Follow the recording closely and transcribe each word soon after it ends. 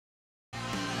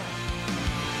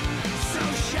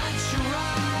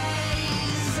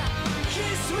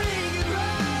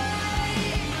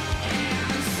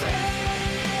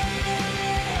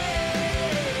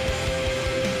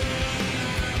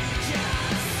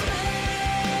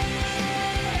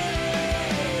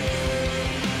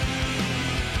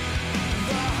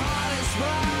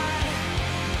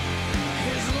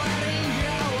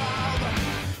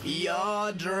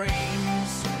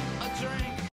dreams, a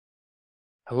drink.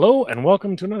 Hello and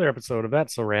welcome to another episode of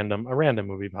That's So Random, a random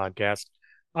movie podcast.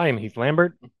 I am Heath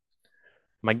Lambert.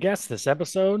 My guest this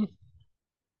episode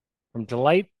from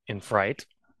Delight in Fright,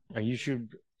 a YouTube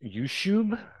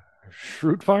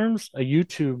Shroot Farms, a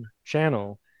YouTube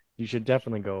channel you should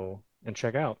definitely go and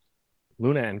check out.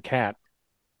 Luna and Kat.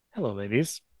 Hello,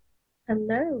 ladies.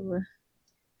 Hello.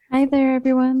 Hi there,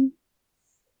 everyone.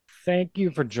 Thank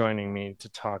you for joining me to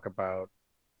talk about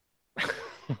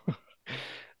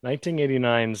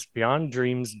 1989's Beyond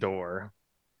Dream's Door,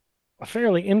 a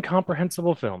fairly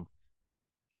incomprehensible film.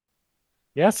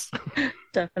 Yes?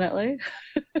 Definitely.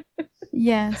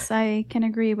 Yes, I can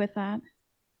agree with that.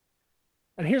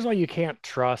 And here's why you can't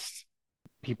trust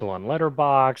people on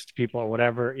Letterboxd, people or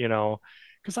whatever,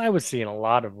 because I was seeing a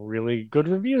lot of really good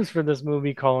reviews for this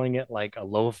movie, calling it like a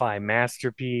lo-fi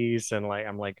masterpiece, and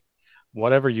I'm like,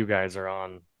 whatever you guys are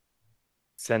on,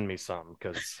 send me some,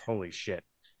 because holy shit.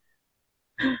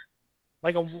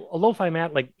 Like a lo-fi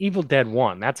like Evil Dead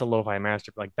 1, that's a lo-fi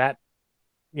masterpiece. Like that,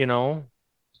 you know,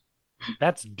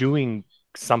 that's doing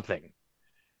something.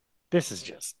 This is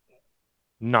just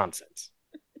nonsense.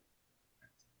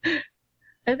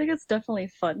 I think it's definitely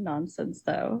fun nonsense,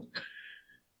 though.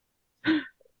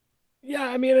 Yeah,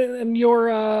 I mean, and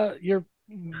your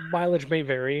mileage may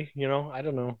vary, I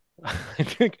don't know. I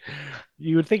think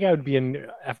you would think I would be in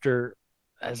after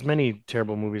as many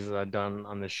terrible movies as I've done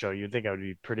on this show, you'd think I would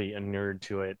be pretty inured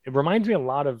to it. It reminds me a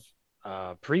lot of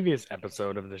previous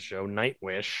episode of the show, Night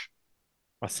Wish,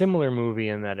 a similar movie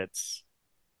in that it's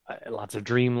lots of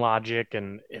dream logic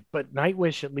but Night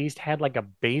Wish at least had like a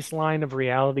baseline of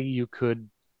reality you could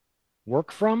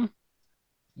work from,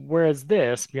 whereas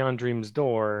this Beyond Dream's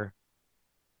Door,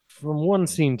 from one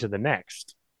scene to the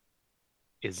next,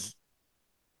 is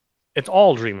it's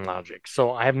all dream logic.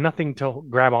 So I have nothing to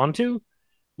grab onto,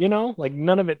 like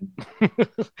none of it.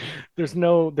 there's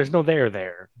no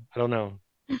there. I don't know.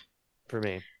 For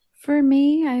me. For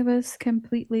me, I was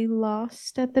completely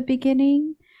lost at the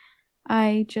beginning.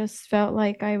 I just felt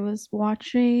like I was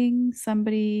watching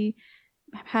somebody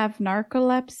have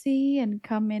narcolepsy and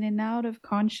come in and out of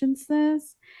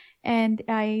consciousness. And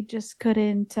I just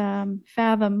couldn't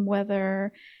fathom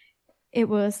whether it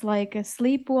was like a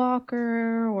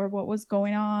sleepwalker or what was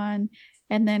going on.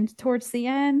 And then towards the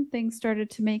end, things started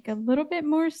to make a little bit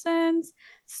more sense.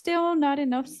 Still not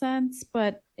enough sense,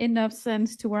 but enough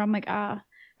sense to where I'm like,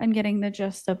 I'm getting the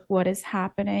gist of what is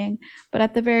happening. But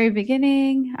at the very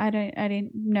beginning, I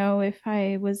didn't know if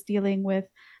I was dealing with,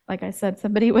 like I said,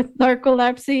 somebody with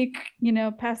narcolepsy,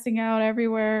 passing out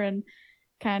everywhere and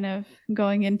kind of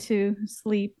going into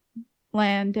sleep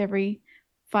land every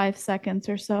 5 seconds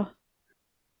or so.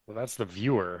 Well, that's the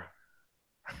viewer,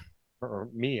 or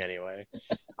me anyway.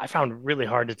 I found it really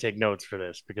hard to take notes for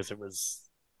this because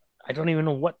I don't even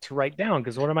know what to write down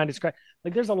because what am I describing?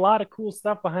 Like, there's a lot of cool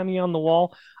stuff behind me on the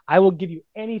wall. I will give you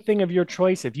anything of your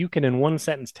choice if you can, in one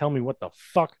sentence, tell me what the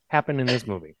fuck happened in this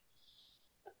movie.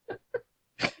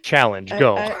 Challenge,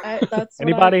 go.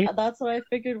 Anybody? That's what I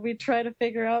figured we'd try to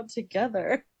figure out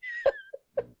together.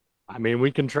 I mean,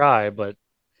 we can try, but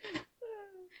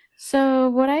So,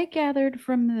 what I gathered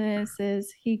from this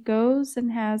is he goes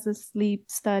and has a sleep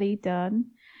study done.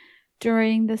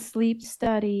 During the sleep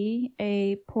study,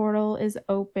 a portal is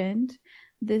opened.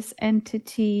 This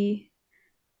entity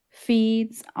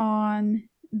feeds on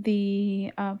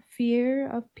the fear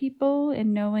of people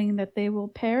and knowing that they will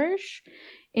perish.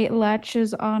 It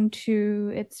latches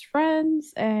onto its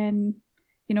friends and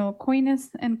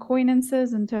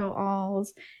acquaintances until all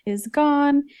is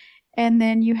gone. And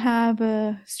then you have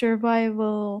a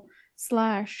survival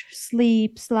slash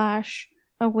sleep slash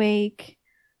awake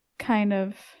kind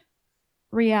of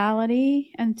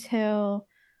reality until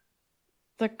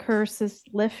the curse is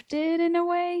lifted in a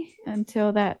way,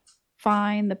 until the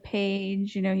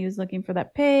page, he was looking for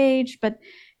that page, but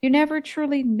you never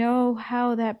truly know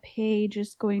how that page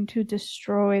is going to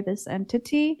destroy this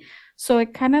entity. So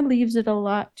it kind of leaves it a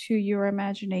lot to your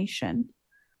imagination.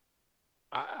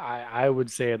 I would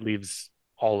say it leaves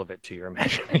all of it to your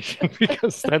imagination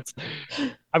because that's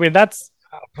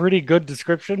a pretty good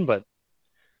description, but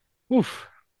oof,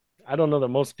 I don't know that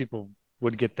most people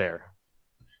would get there.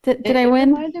 Did I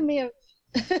win? Reminded me of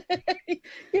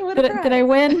did I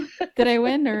win? Did I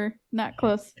win or not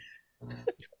close?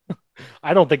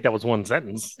 I don't think that was one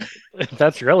sentence. If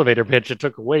that's your elevator pitch, it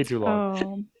took way too long.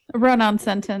 Oh, a run-on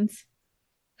sentence.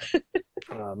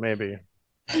 Maybe.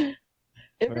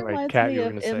 It reminds me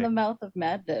of In the Mouth of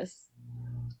Madness.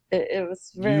 It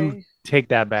was very. You take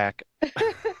that back.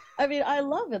 I mean, I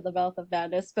love In the Mouth of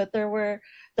Madness, but there were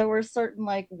certain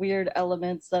like weird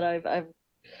elements that I've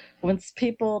Once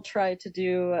people try to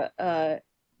do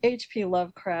HP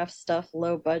Lovecraft stuff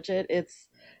low budget,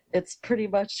 it's pretty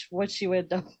much what you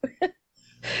end up with.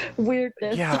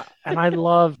 Weirdness. Yeah, and I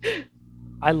love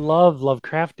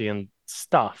Lovecraftian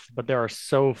stuff, but there are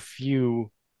so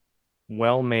few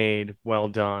well-made,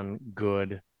 well-done,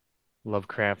 good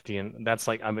Lovecraftian. That's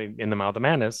like, I mean, In the Mouth of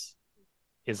Madness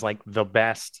is like the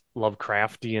best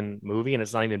Lovecraftian movie, and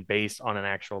it's not even based on an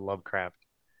actual Lovecraft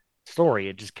story.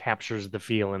 It just captures the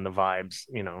feel and the vibes.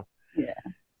 Yeah.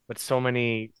 But so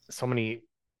many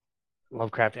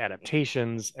Lovecraft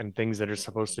adaptations and things that are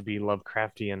supposed to be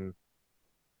Lovecraftian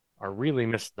are really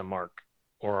missed the mark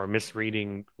or are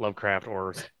misreading Lovecraft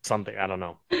or something. I don't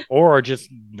know. Or are just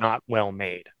not well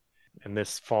made. And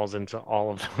this falls into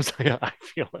all of those, I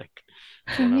feel like.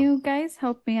 Can you guys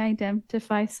help me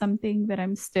identify something that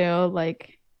I'm still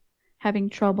like having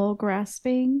trouble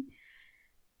grasping?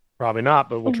 Probably not,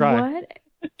 but we'll try.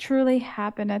 What truly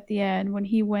happened at the end when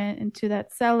he went into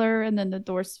that cellar and then the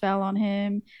doors fell on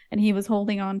him and he was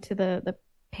holding on to the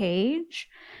page?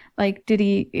 Like, did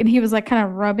he, and he was like kind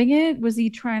of rubbing it? Was he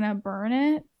trying to burn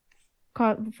it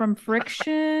caught from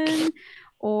friction?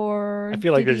 Or I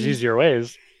feel like there's easier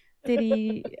ways. Did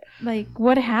he, like,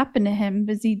 what happened to him?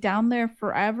 Is he down there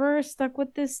forever stuck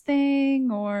with this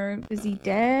thing, or is he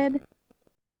dead?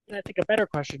 And I think a better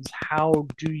question is, how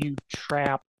do you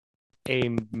trap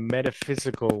a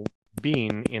metaphysical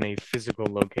being in a physical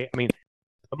location? I mean,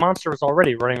 the monster was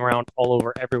already running around all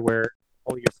over everywhere,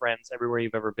 all your friends, everywhere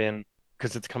you've ever been,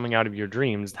 because it's coming out of your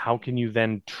dreams. How can you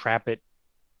then trap it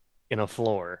in a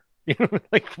floor?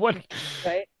 Like what?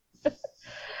 Right.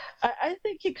 I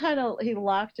think he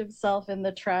locked himself in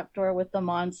the trapdoor with the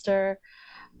monster,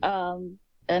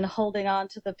 and holding on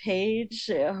to the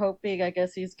page, hoping, I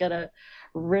guess, he's gonna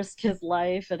risk his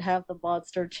life and have the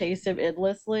monster chase him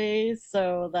endlessly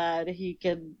so that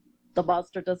the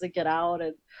monster doesn't get out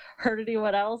and hurt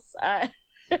anyone else.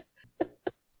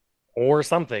 Or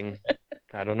something.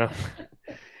 I don't know.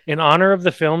 In honor of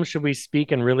the film, should we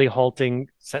speak in really halting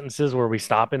sentences where we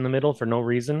stop in the middle for no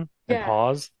reason and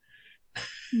pause?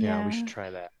 Yeah, we should try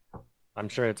that. I'm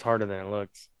sure it's harder than it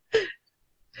looks.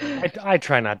 I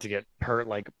try not to get hurt,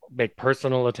 like make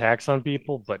personal attacks on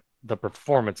people, but the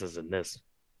performances in this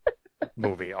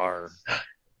movie are.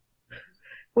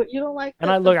 What, you don't like? And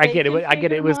I get it. I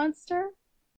get it. It was monster.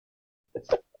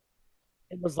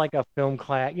 It was like a film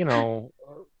class,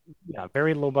 yeah,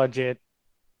 very low budget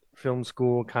film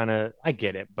school kind of. I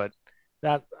get it, but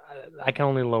that I can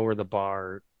only lower the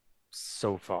bar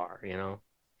so far.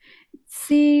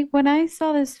 See, when I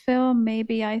saw this film,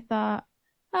 maybe I thought,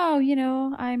 oh,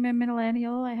 I'm a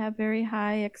millennial. I have very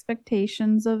high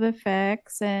expectations of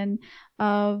effects and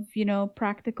of,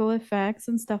 practical effects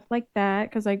and stuff like that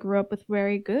because I grew up with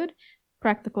very good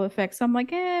practical effects. So I'm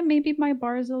like, maybe my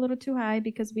bar is a little too high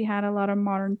because we had a lot of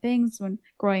modern things when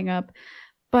growing up.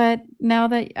 But now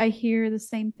that I hear the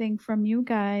same thing from you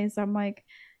guys, I'm like,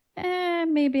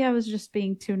 maybe I was just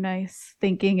being too nice,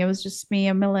 thinking it was just me,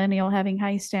 a millennial, having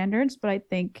high standards. But I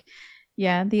think,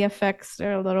 yeah, the effects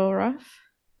are a little rough.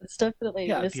 It's definitely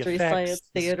Mystery Science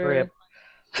Theater.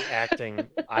 The script, the acting.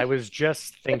 I was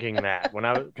just thinking that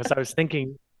because I was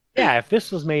thinking, yeah, if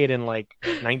this was made in like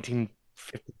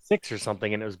 1956 or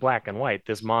something and it was black and white,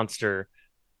 this monster,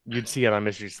 you'd see it on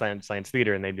Mystery Science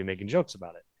Theater and they'd be making jokes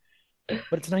about it.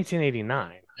 But it's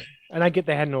 1989, and I get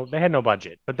they had no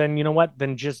budget. But then you know what?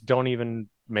 Then just don't even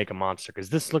make a monster because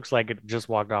this looks like it just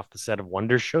walked off the set of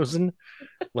Wonder Chosen.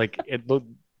 Like the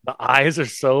eyes are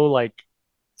so like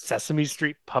Sesame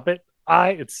Street puppet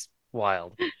eye. It's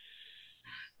wild.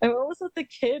 And what was with the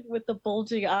kid with the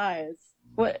bulging eyes?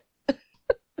 What?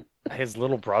 His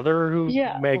little brother who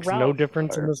makes Ralph no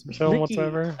difference in this film Ricky.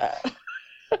 whatsoever.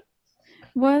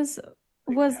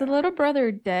 Was the little brother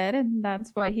dead and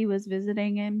that's why he was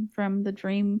visiting him from the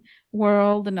dream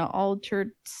world in an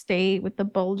altered state with the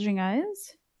bulging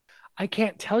eyes? I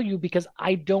can't tell you because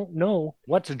I don't know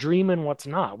what's a dream and what's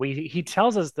not. He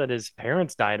tells us that his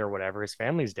parents died or whatever, his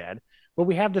family's dead, but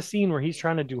we have the scene where he's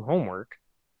trying to do homework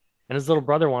and his little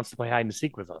brother wants to play hide and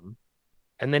seek with him.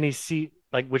 And then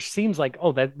which seems like,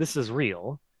 oh, that this is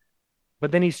real.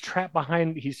 But then he's trapped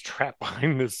behind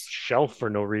this shelf for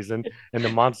no reason, and the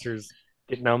monster's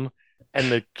getting him, and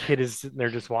the kid is sitting there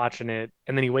just watching it,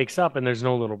 and then he wakes up and there's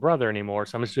no little brother anymore.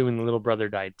 So I'm assuming the little brother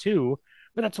died too.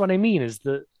 But that's what I mean is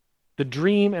the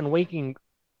dream and waking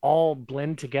all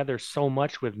blend together so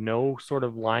much with no sort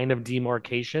of line of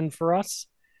demarcation for us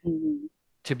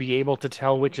to be able to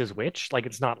tell which is which. Like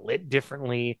it's not lit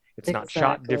differently, it's not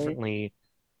shot differently.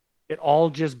 It all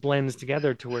just blends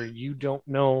together to where you don't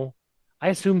know. I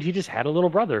assumed he just had a little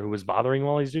brother who was bothering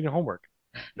while he's doing homework.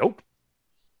 Nope.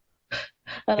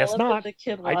 And I Guess love that not. the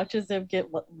kid I watches him get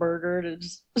murdered and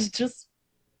just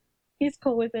he's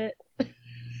cool with it.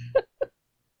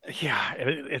 Yeah,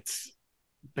 it's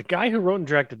the guy who wrote and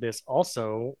directed this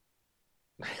also,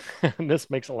 and this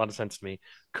makes a lot of sense to me,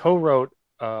 co-wrote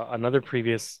another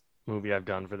previous movie I've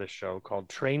done for this show called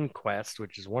Train Quest,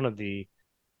 which is one of the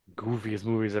goofiest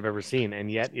movies I've ever seen,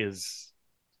 and yet is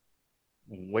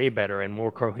way better and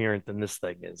more coherent than this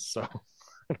thing is. So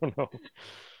I don't know.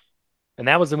 And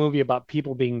that was a movie about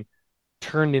people being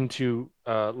turned into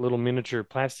little miniature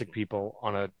plastic people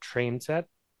on a train set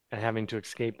and having to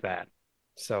escape that.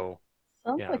 So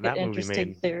Sounds yeah, like an that movie interesting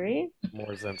made theory.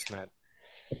 more sense than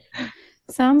that.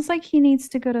 Sounds like he needs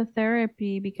to go to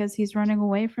therapy because he's running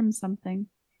away from something.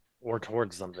 Or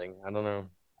towards something. I don't know.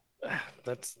 I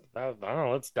don't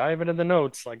know. Let's dive into the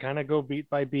notes. Like kind of go beat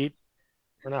by beat.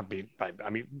 Or not beat by. I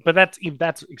mean, but that's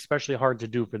especially hard to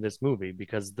do for this movie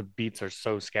because the beats are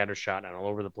so scattershot and all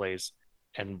over the place,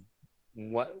 and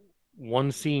what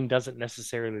one scene doesn't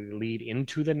necessarily lead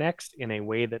into the next in a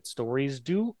way that stories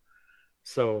do.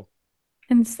 So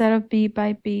Instead of beat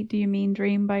by beat, do you mean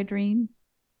dream by dream?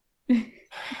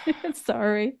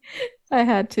 Sorry, I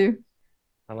had to.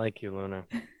 I like you, Luna.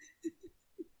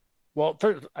 Well,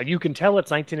 you can tell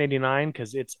it's 1989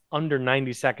 because it's under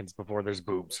 90 seconds before there's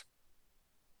boobs.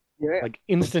 Yeah. Like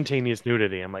instantaneous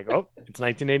nudity. I'm like, oh, it's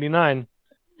 1989.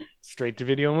 Straight to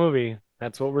video movie.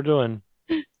 That's what we're doing.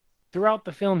 Throughout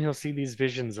the film, he'll see these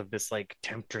visions of this like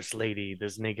temptress lady,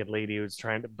 this naked lady who's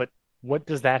trying to. But what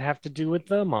does that have to do with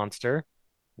the monster?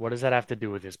 What does that have to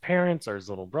do with his parents or his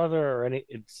little brother or any?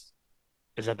 It's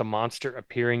is that the monster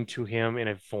appearing to him in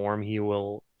a form he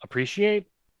will appreciate?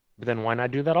 But then why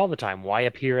not do that all the time? Why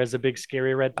appear as a big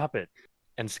scary red puppet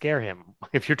and scare him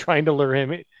if you're trying to lure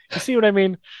him? You see what I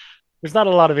mean? There's not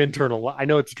a lot of internal. I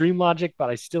know it's dream logic, but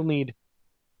I still need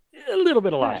a little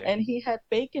bit of Yeah, logic. and he had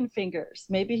bacon fingers.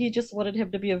 Maybe he just wanted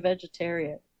him to be a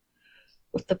vegetarian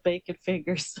with the bacon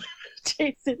fingers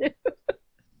chasing him.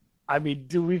 I mean,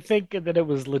 do we think that it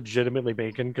was legitimately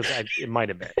bacon? Because it might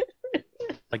have been.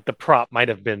 Like the prop might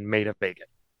have been made of bacon,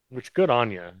 which good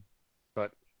on you.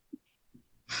 But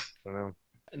I don't know.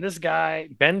 And this guy,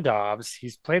 Ben Dobbs,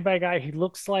 he's played by a guy. He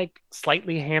looks like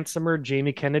slightly handsomer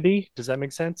Jamie Kennedy. Does that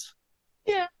make sense?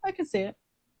 Yeah, I can see it.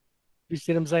 You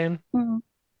see what I'm saying? Mm.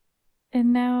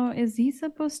 And now, is he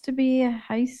supposed to be a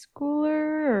high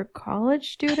schooler or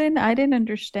college student? I didn't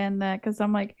understand that because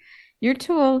I'm like, you're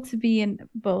too old to be in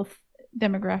both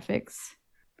demographics.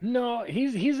 No,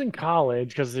 he's in college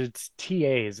because it's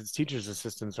TAs, it's teachers'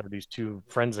 assistants, are these two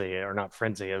friends or not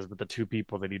friends he has, but the two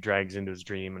people that he drags into his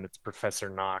dream, and it's Professor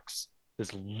Knox,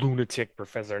 this lunatic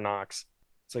Professor Knox.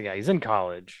 So yeah, he's in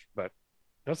college, but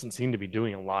doesn't seem to be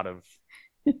doing a lot of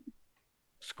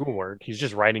schoolwork. He's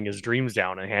just writing his dreams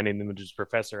down and handing them to his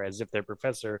professor as if their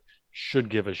professor should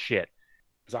give a shit.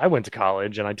 Because I went to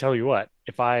college, and I tell you what,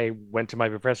 if I went to my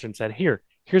professor and said,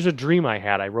 here's a dream I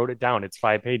had. I wrote it down. It's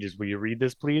 5 pages. Will you read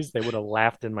this, please? They would have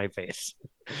laughed in my face.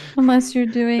 Unless you're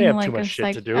They doing have too like much a shit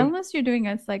to psych, do. unless you're doing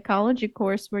a psychology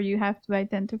course where you have to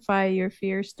identify your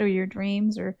fears through your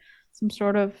dreams or some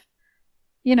sort of,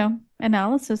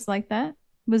 analysis like that.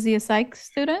 Was he a psych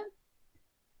student?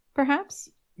 Perhaps.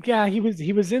 Yeah, he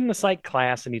was in the psych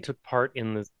class and he took part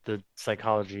in the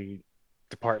psychology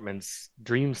department's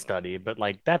dream study, but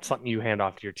like that's something you hand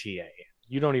off to your TA.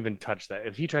 You don't even touch that.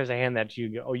 If he tries to hand that to you,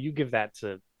 you go, oh, you go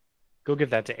give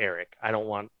that to Eric. I don't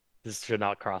want this should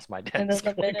not cross my And then desk.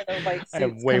 the Like men in the white I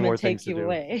have suits way come and more things take to you do.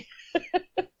 away.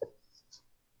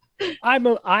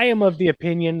 I am of the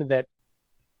opinion that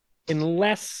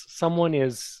unless someone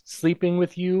is sleeping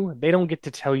with you, they don't get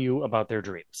to tell you about their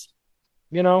dreams.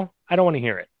 I don't want to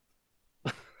hear it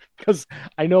because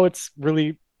I know it's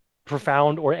really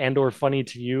profound or funny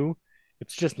to you.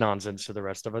 It's just nonsense to the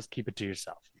rest of us. Keep it to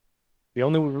yourself. The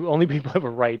only people who have a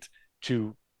right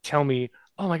to tell me,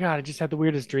 "Oh my god, I just had the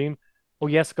weirdest dream." Oh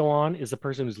yes, go on. Is the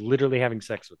person who's literally having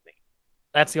sex with me.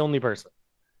 That's the only person.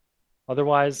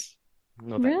 Otherwise,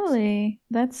 no thanks. Really?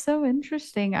 That's so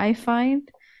interesting. I find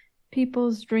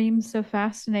people's dreams so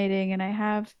fascinating, and I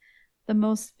have the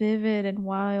most vivid and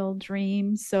wild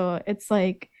dreams. So it's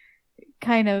like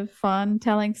kind of fun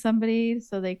telling somebody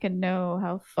so they can know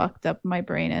how fucked up my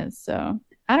brain is. So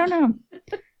I don't know.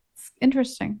 It's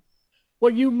interesting.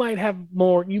 Well, you might have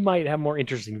more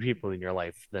interesting people in your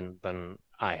life than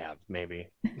I have, maybe.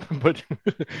 But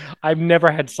I've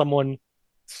never had someone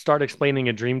start explaining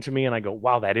a dream to me and I go,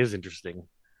 "Wow, that is interesting."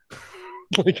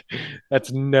 Like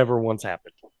that's never once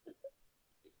happened.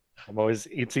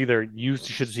 It's either you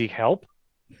should seek help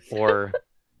or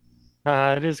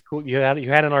it is cool. You had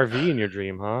an RV in your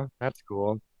dream, huh? That's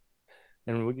cool.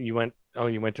 And you went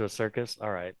to a circus? All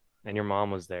right. And your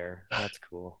mom was there. That's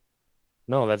cool.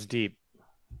 No, that's deep.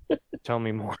 Tell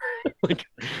me more. Like,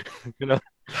 you know,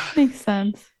 Makes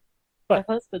sense. My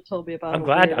but husband told me about I'm a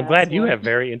glad weird I'm ass glad you one. have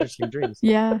very interesting dreams.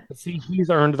 Yeah, But see, he's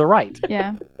earned the right.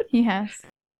 yeah, he has.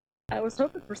 I was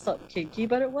hoping for something kinky,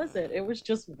 but it wasn't. It was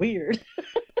just weird.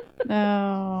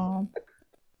 Oh,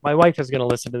 My wife is gonna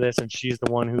listen to this, and she's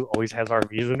the one who always has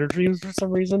RVs in her dreams for some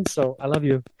reason. So I love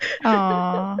you.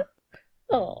 aw.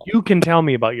 Oh, You can tell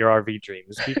me about your RV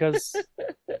dreams because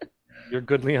you're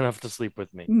goodly enough to sleep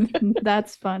with me.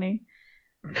 That's funny.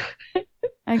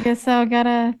 I guess I'll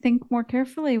gotta think more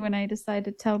carefully when I decide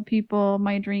to tell people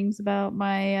my dreams about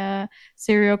my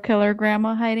serial killer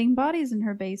grandma hiding bodies in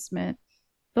her basement.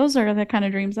 Those are the kind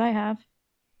of dreams I have.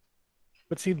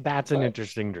 But see, that's an but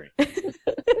interesting dream.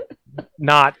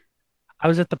 Not I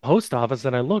was at the post office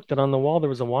and I looked, and on the wall there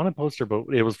was a wanted poster, but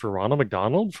it was for Ronald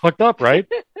McDonald. Fucked up, right?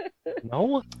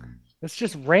 No, it's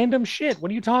just random shit.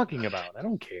 What are you talking about? I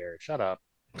don't care. Shut up.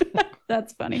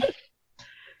 That's funny.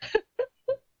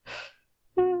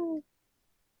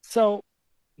 So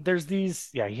there's these,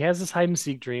 yeah, he has this hide and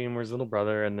seek dream where his little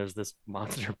brother and there's this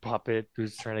monster puppet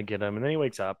who's trying to get him, and then he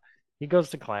wakes up. He goes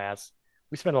to class.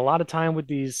 We spend a lot of time with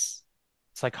these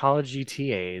psychology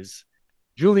TAs.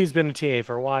 Julie's been a TA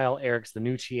for a while. Eric's the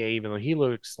new TA, even though he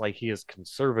looks like he is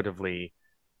conservatively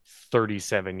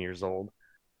 37 years old.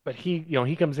 But he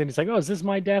comes in, he's like, "Oh, is this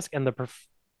my desk?" And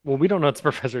well, we don't know it's the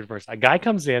professor first. A guy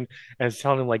comes in and is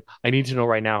telling him, like, "I need to know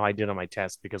right now how I did on my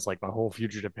test because like my whole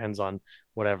future depends on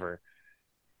whatever."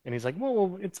 And he's like,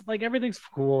 "Well, it's like everything's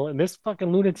cool." And this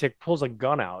fucking lunatic pulls a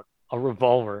gun out, a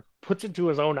revolver, puts it to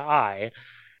his own eye,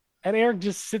 and Eric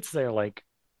just sits there like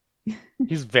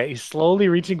he's slowly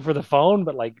reaching for the phone,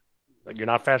 but like you're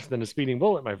not faster than a speeding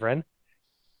bullet, my friend.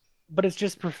 But it's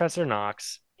just Professor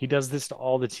Knox. He does this to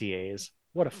all the TAs.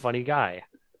 What a funny guy.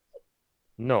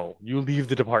 No, you leave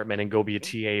the department and go be a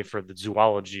TA for the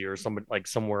zoology or some like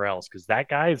somewhere else because that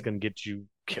guy is gonna get you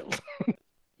killed.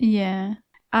 Yeah.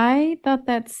 I thought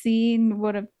that scene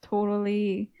would have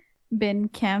totally been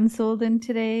canceled in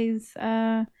today's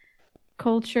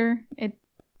culture.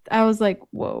 I was like,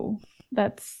 whoa,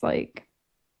 that's like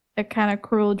a kind of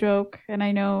cruel joke. And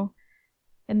I know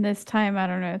in this time, I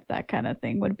don't know if that kind of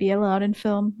thing would be allowed in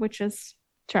film, which is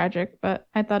tragic, but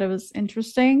I thought it was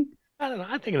interesting. I don't know.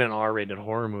 I think in an R-rated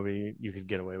horror movie you could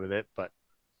get away with it, but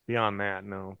beyond that,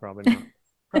 no, probably not.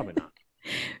 Probably not.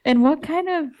 And what kind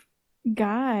of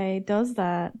guy does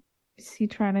that? Is he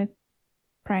trying to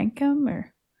prank him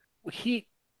or? He,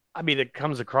 I mean, it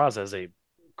comes across as a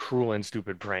cruel and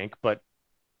stupid prank, but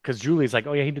because Julie's like,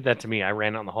 "Oh yeah, he did that to me. I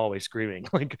ran out in the hallway screaming."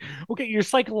 Like, okay, you're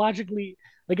psychologically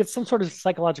like it's some sort of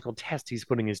psychological test he's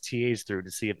putting his TAs through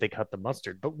to see if they cut the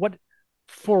mustard. But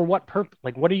for what purpose?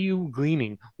 Like, what are you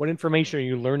gleaning? What information are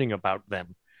you learning about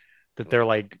them? That they're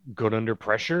like good under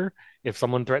pressure. If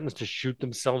someone threatens to shoot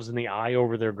themselves in the eye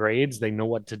over their grades, they know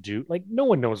what to do. Like, no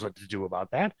one knows what to do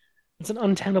about that. It's an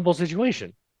untenable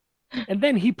situation. And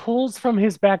then he pulls from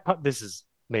his back pocket. This is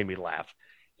made me laugh.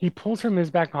 He pulls from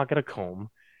his back pocket a comb,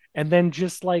 and then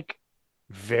just like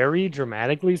very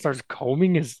dramatically starts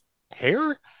combing his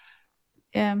hair.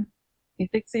 Yeah. he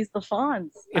thinks he's the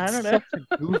Fonz. I It's don't know. such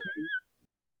a goofy.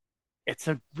 It's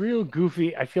a real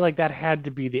goofy. I feel like that had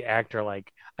to be the actor.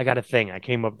 Like, I got a thing. I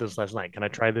came up with this last night. Can I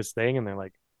try this thing? And they're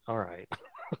like, all right,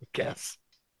 I guess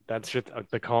that's your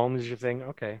the comb is your thing.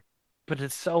 Okay, but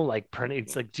it's so like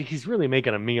it's like he's really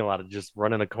making a meal out of just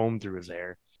running a comb through his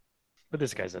hair. But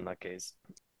this guy's a nutcase.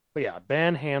 But yeah,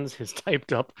 Ben hands his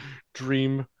typed up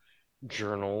dream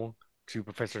journal to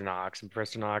Professor Knox, and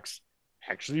Professor Knox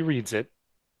actually reads it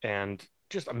and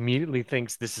just immediately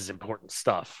thinks this is important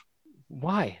stuff.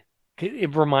 Why?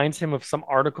 It reminds him of some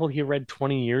article he read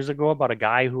 20 years ago about a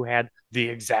guy who had the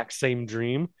exact same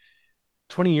dream.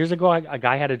 20 years ago, a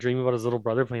guy had a dream about his little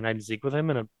brother playing hide and seek with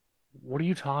him. What are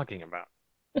you talking about?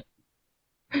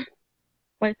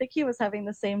 Well, I think he was having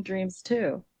the same dreams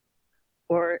too.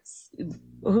 Or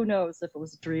who knows if it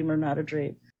was a dream or not a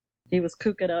dream. He was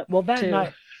cooking up Well, too.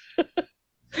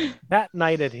 that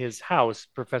night at his house,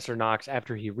 Professor Knox,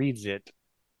 after he reads it,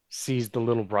 sees the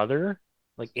little brother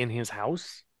like in his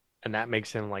house, and that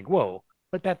makes him like, whoa.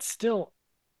 But that's still,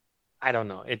 I don't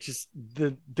know. It just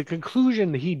the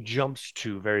conclusion that he jumps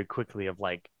to very quickly of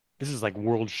like, this is like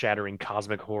world shattering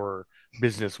cosmic horror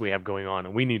business we have going on,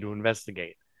 and we need to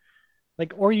investigate.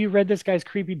 Like, or you read this guy's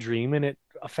creepy dream and it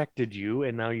affected you,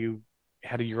 and now you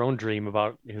had your own dream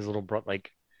about his little brother. Like,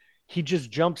 he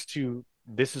just jumps to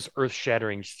this is earth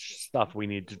shattering stuff. We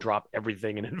need to drop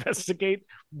everything and investigate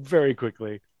very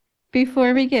quickly.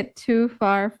 Before we get too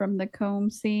far from the comb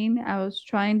scene, I was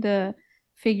trying to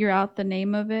figure out the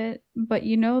name of it, but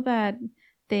you know that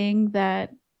thing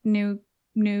that new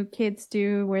new kids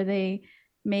do where they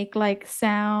make like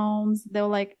sounds. They'll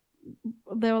like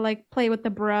play with the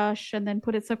brush and then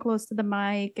put it so close to the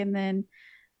mic and then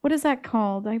what is that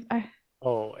called? I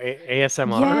Oh,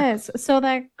 ASMR? Yes. So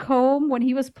that comb, when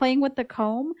he was playing with the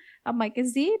comb, I'm like,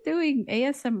 is he doing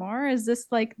ASMR? Is this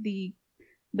like the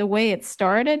way it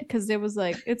started? Because it was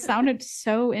like it sounded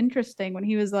so interesting when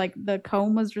he was like the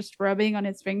comb was just rubbing on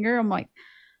his finger. I'm like,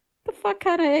 the fuck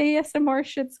kind of ASMR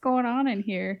shit's going on in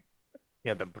here?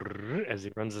 Yeah, the brrr as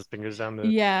he runs his fingers down the.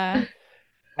 Yeah.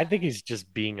 I think he's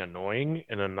just being annoying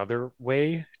in another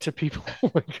way to people,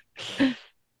 like,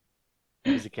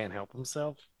 because he can't help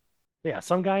himself. Yeah,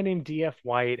 some guy named D.F.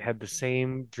 White had the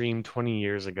same dream 20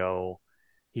 years ago.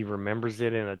 He remembers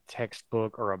it in a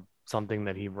textbook or something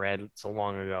that he read so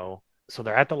long ago. So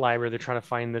they're at the library, they're trying to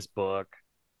find this book.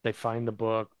 They find the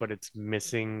book, but it's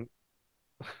missing.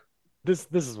 This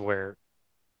is where,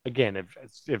 again,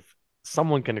 if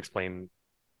someone can explain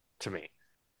to me,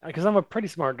 because I'm a pretty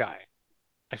smart guy.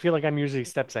 I feel like I'm usually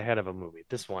steps ahead of a movie.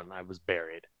 This one, I was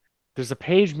buried. There's a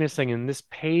page missing, and this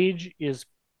page is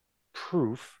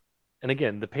proof. And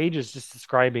again, the page is just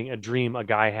describing a dream a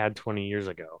guy had 20 years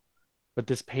ago. But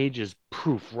this page is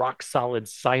proof, rock solid,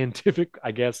 scientific,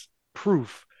 I guess,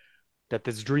 proof that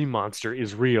this dream monster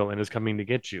is real and is coming to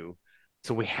get you.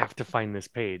 So we have to find this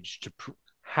page to prove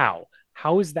how.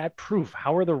 How is that proof?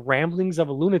 How are the ramblings of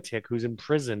a lunatic who's in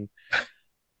prison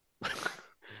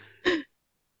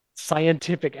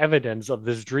scientific evidence of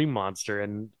this dream monster?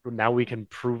 And now we can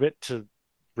prove it to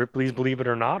Ripley's Believe It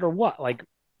or Not, or what? Like,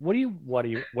 what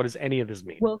does any of this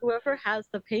mean? Well, whoever has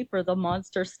the paper, the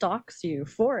monster stalks you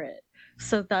for it.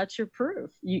 So that's your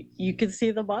proof. You can see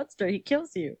the monster. He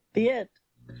kills you. The end.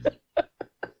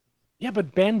 Yeah,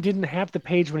 but Ben didn't have the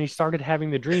page when he started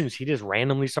having the dreams. He just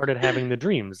randomly started having the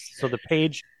dreams. So the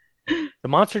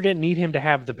monster didn't need him to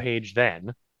have the page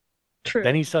then. True.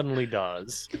 Then he suddenly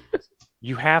does.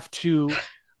 I have to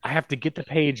get the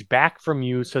page back from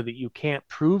you so that you can't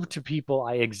prove to people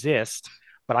I exist,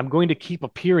 but I'm going to keep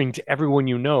appearing to everyone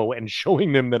you know and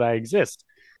showing them that I exist.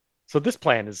 So this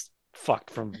plan is fucked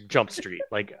from Jump Street.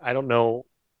 Like, I don't know.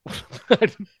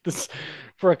 This,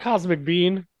 for a cosmic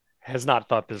being, has not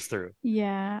thought this through.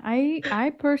 Yeah,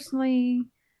 I personally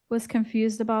was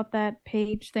confused about that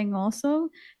page thing also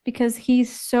because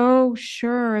he's so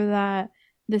sure that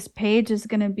this page is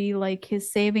going to be like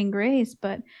his saving grace,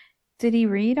 but did he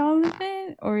read all of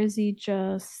it or is he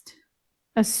just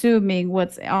assuming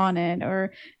what's on it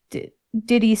or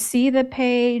did he see the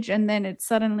page and then it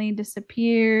suddenly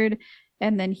disappeared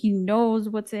and then he knows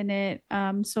what's in it?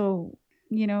 So,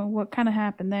 what kind of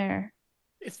happened there?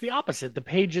 It's the opposite. The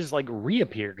pages like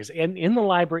reappear because in the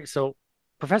library. So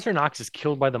Professor Knox is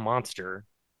killed by the monster,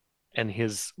 and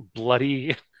his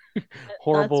bloody,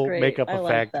 horrible makeup I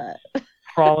like effect that.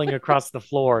 crawling across the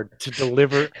floor to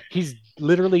deliver. He's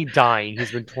literally dying.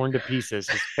 He's been torn to pieces.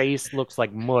 His face looks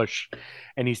like mush,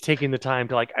 and he's taking the time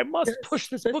to like, I must push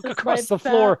this book across the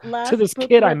floor to this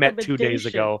kid I met 2 days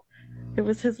ago. It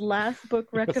was his last book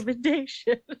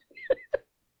recommendation.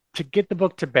 To get the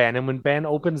book to Ben, and when Ben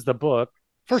opens the book,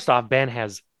 first off, Ben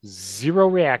has zero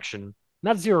reaction.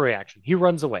 Not zero reaction. He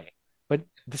runs away. But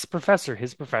his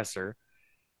professor,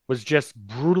 was just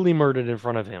brutally murdered in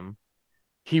front of him.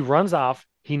 He runs off.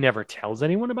 He never tells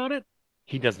anyone about it.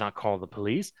 He does not call the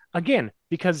police. Again,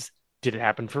 because did it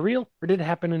happen for real or did it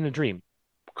happen in a dream?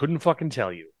 Couldn't fucking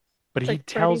tell you. But he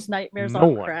tells nightmares no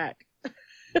on one. crack.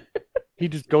 He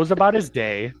just goes about his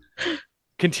day,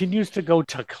 continues to go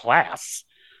to class.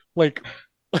 Like,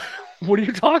 what are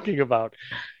you talking about?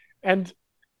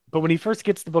 But when he first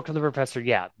gets the book from the professor,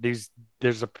 yeah, there's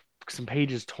some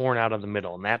pages torn out of the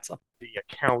middle, and that's the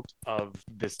account of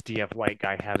this D.F. White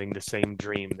guy having the same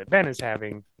dream that Ben is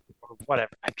having, or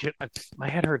whatever. My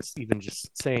head hurts even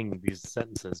just saying these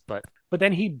sentences. But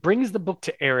then he brings the book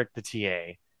to Eric, the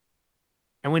TA,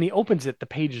 and when he opens it, the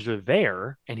pages are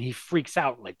there, and he freaks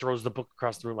out, like throws the book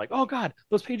across the room, like, "Oh God,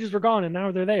 those pages were gone, and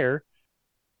now they're there."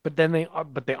 But then they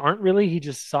aren't really. He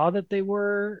just saw that they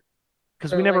were,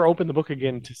 because we never opened the book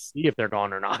again to see if they're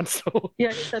gone or not. So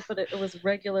yeah, he said, but it was a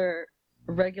regular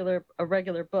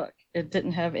book. It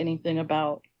didn't have anything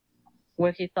about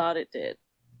what he thought it did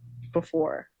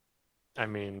before. I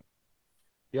mean,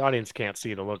 the audience can't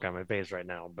see the look on my face right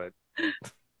now, but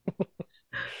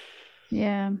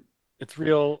Yeah. it's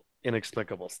real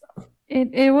inexplicable stuff.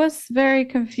 It was very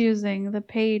confusing,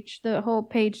 the whole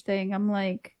page thing. I'm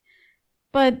like,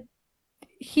 but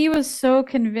he was so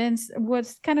convinced, what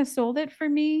kind of sold it for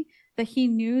me, that he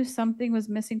knew something was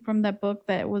missing from that book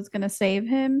that was going to save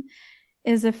him.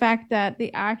 is the fact that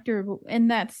the actor in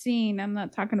that scene, I'm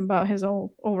not talking about his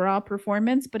overall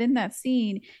performance, but in that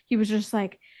scene, he was just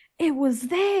like, it was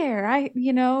there.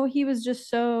 He was just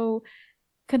so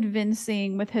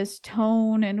convincing with his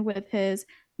tone and with his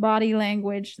body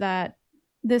language that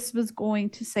this was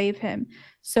going to save him.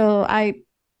 So I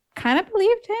kind of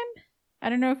believed him. I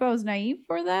don't know if I was naive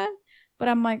for that, but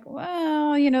I'm like,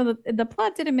 well, the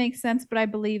plot didn't make sense, but I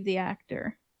believe the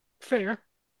actor. Fair.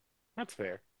 That's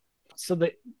fair. So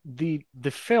the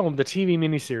film, the TV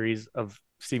miniseries of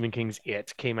Stephen King's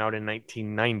It came out in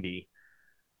 1990.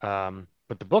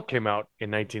 But the book came out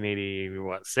in 1980,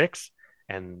 what, six?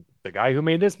 And the guy who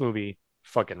made this movie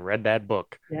fucking read that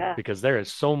book Yeah. because there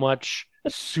is so much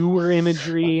sewer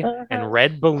imagery and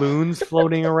red balloons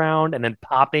floating around and then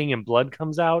popping and blood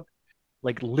comes out,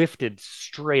 like lifted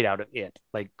straight out of it,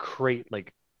 like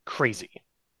crazy.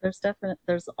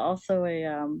 There's also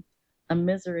a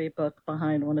misery book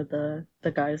behind one of the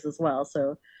guys as well.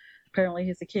 So apparently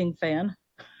he's a King fan.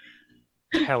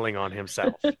 Telling on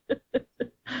himself.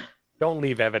 Don't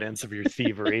leave evidence of your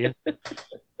thievery.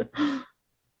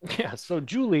 Yeah, so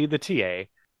Julie, the TA,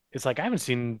 is like, I haven't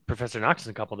seen Professor Knox in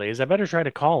a couple days. I better try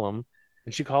to call him.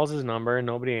 And she calls his number and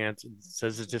nobody answers,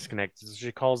 says it's disconnected. So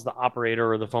she calls the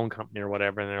operator or the phone company or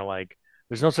whatever, and they're like,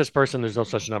 there's no such person, there's no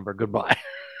such number. Goodbye.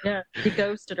 Yeah, he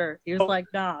ghosted her. He was like,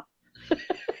 nah.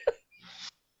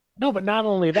 No, but not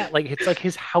only that, like it's like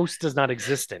his house does not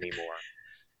exist anymore.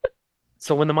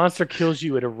 So when the monster kills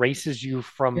you, it erases you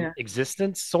from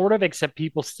existence, sort of, except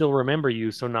people still remember you,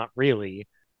 so not really.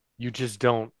 You just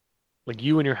don't, like,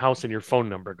 you and your house and your phone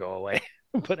number go away.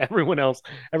 But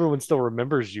everyone still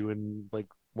remembers you and like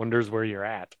wonders where you're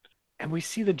at. And we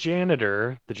see the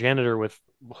janitor with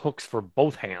hooks for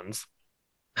both hands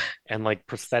and like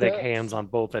prosthetic hands on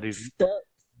both that he's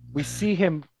we see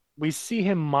him we see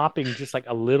him mopping just like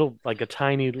a little, like a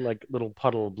tiny, like little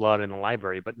puddle of blood in the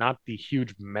library, but not the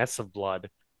huge mess of blood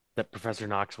that Professor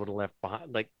Knox would have left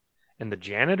behind. Like, and the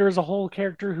janitor is a whole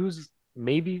character who's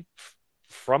maybe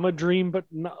from a dream, but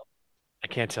no, I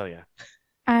can't tell you.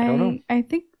 I don't know. I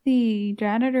think the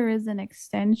janitor is an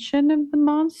extension of the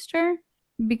monster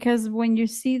because when you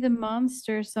see the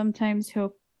monster, sometimes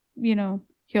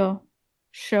he'll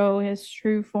show his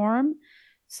true form.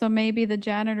 So maybe the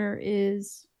janitor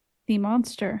is the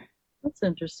monster. That's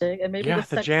interesting. And maybe Yeah, the the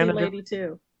sexy janitor lady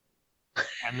too.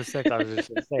 and the sex. I was just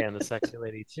gonna say, and the sexy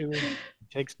lady too. It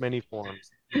takes many forms.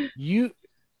 You,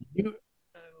 you,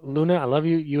 Luna, I love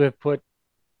you. You have put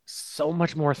so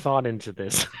much more thought into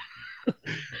this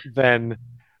than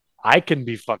I can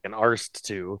be fucking arsed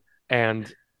to,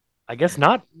 and I guess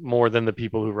not more than the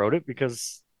people who wrote it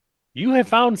because you have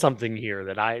found something here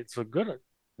that I so good.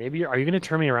 Maybe are you going to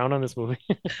turn me around on this movie?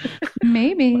 By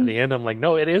Maybe. the end, I'm like,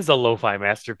 no, it is a lo-fi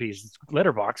masterpiece.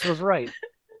 Letterbox was right.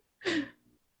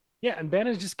 Yeah, and Ben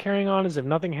is just carrying on as if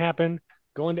nothing happened.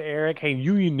 Going to Eric, hey,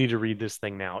 you need to read this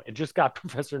thing now. It just got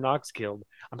Professor Knox killed.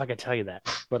 I'm not gonna tell you that,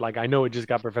 but like I know it just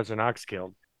got Professor Knox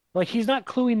killed. Like he's not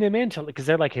cluing them in to because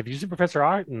they're like, have you seen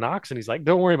Professor Knox? And he's like,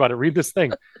 don't worry about it. Read this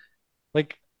thing.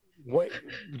 Like, what?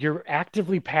 You're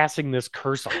actively passing this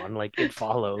curse on. Like it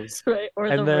follows, Right. Or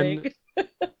and the then ring.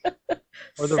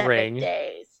 or the 7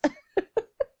 days.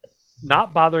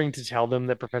 not bothering to tell them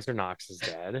that Professor Knox is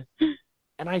dead.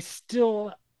 And I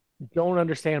still don't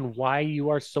understand why you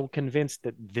are so convinced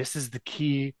that this is the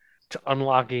key to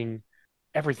unlocking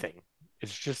everything.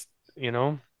 It's just,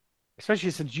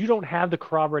 especially since you don't have the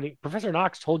corroborating. Professor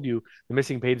Knox told you the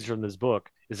missing pages from this book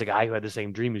is a guy who had the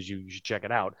same dream as you. You should check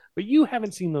it out. But you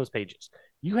haven't seen those pages.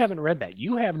 You haven't read that.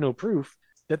 You have no proof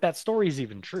that that story is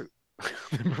even true.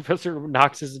 Professor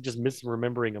Knox isn't just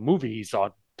misremembering a movie he saw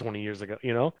 20 years ago,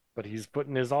 but he's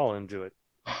putting his all into it.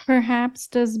 Perhaps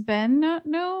does Ben not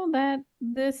know that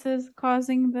this is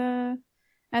causing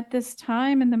at this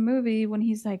time in the movie when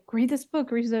he's like, read this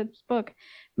book.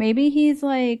 Maybe he's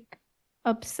like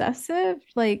obsessive,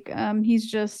 like he's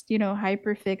just,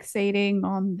 hyper fixating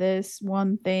on this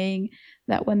one thing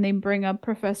that when they bring up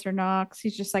Professor Knox,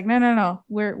 he's just like, no.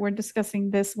 We're discussing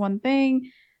this one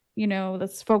thing,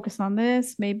 let's focus on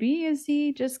this. Maybe is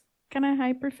he just kind of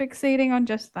hyper fixating on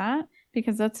just that?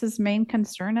 Because that's his main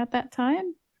concern at that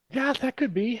time. Yeah, that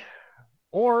could be.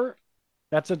 Or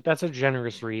that's a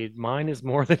generous read. Mine is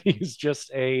more that he's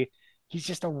just a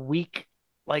weak,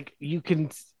 like you can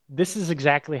this is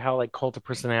exactly how like cult of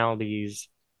personalities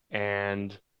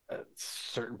and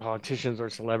certain politicians or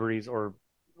celebrities or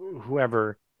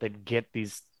whoever that get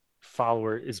these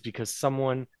followers is because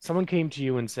someone came to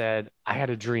you and said, I had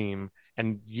a dream,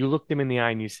 and you look them in the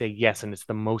eye and you say yes, and it's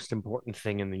the most important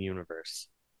thing in the universe,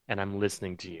 and I'm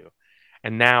listening to you.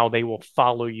 and now they will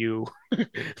follow you.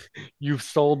 You've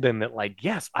sold them that, like,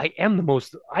 yes, I am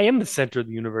the center of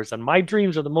the universe, and my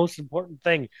dreams are the most important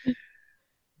thing,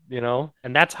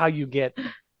 and that's how you get, yeah,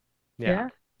 Yeah.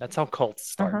 that's how cults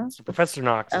start. Uh-huh. So It's Professor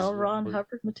Knox is L. Ron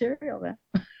Hubbard material, man.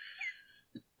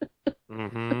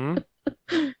 mm-hmm.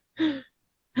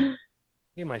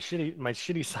 Yeah, my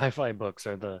shitty sci-fi books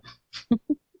are the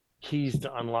keys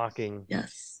to unlocking.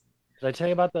 Yes. Did I tell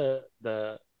you about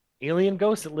the alien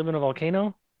ghosts that live in a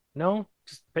volcano? No,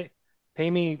 just pay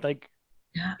me like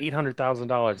Yeah.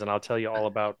 $800,000 and I'll tell you all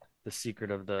about the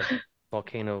secret of the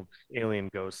volcano alien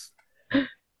ghosts.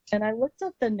 And I looked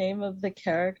up the name of the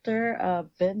character,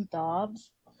 Ben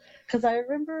Dobbs, because I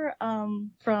remember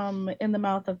from In the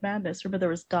Mouth of Madness. Remember there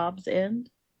was Dobbs End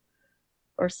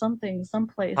or something, Ho-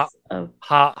 someplace of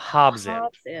Hobbs End.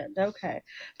 Hobbs End. Okay,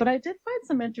 but I did find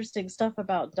some interesting stuff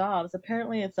about Dobbs.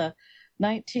 Apparently, it's a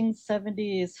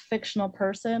 1970s fictional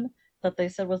person that they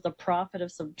said was the prophet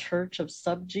of some church of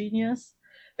subgenius.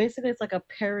 Basically, it's like a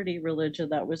parody religion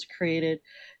that was created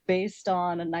based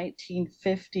on a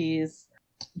 1950s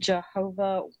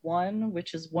Jehovah One,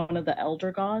 which is one of the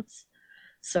elder gods.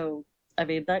 So, I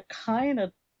mean, that kind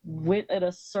of went in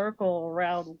a circle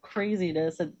around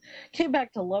craziness and came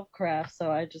back to Lovecraft.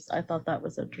 So I thought that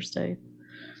was interesting.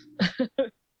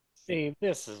 See,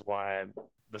 this is why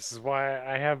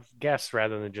I have guests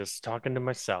rather than just talking to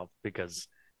myself, because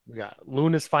we got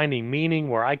Luna's finding meaning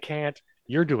where I can't.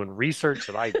 You're doing research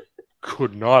that I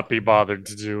could not be bothered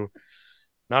to do.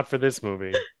 Not for this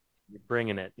movie. You're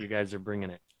bringing it. You guys are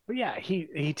bringing it. But yeah,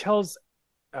 he tells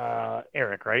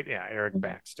Eric, right? Yeah, Eric Mhm.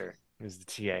 Baxter is the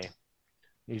TA.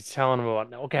 He's telling him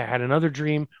about, okay, I had another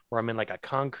dream where I'm in like a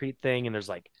concrete thing and there's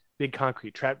like big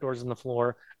concrete trapdoors in the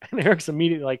floor. And Eric's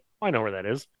immediately like, oh, I know where that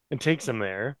is, and takes him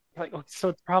there. Like, oh, so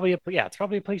it's probably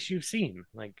a place you've seen.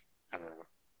 Like, I don't know,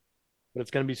 but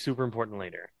it's going to be super important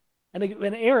later. And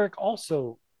Eric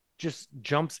also just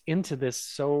jumps into this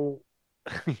so,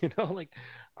 like,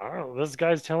 I don't know, this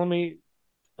guy's telling me,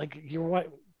 like, you're what?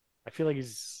 I feel like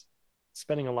he's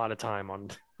spending a lot of time on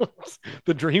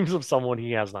the dreams of someone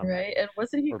he has not met Right? And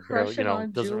wasn't he or barely, crushing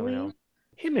on doesn't really Julie? know.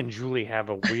 Him and Julie have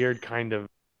a weird kind of,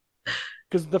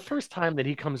 because the first time that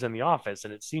he comes in the office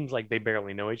and it seems like they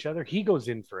barely know each other, he goes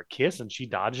in for a kiss and she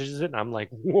dodges it, and I'm like,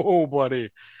 whoa, buddy,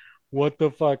 what the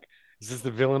fuck? Is this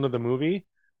the villain of the movie?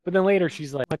 But then later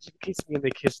she's like, "But you kiss me," and they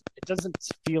kiss. It doesn't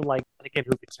feel like, and again,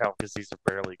 who can tell because these are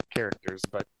barely characters,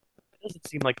 but it doesn't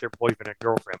seem like they're boyfriend and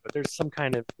girlfriend. But there's some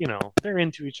kind of, they're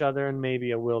into each other, and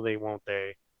maybe a will they, won't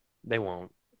they? They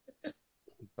won't.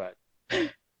 But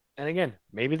and again,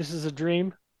 maybe this is a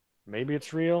dream, maybe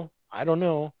it's real. I don't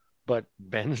know. But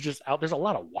Ben's just out. There's a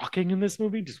lot of walking in this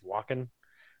movie, just walking.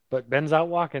 But Ben's out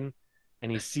walking,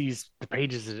 and he sees the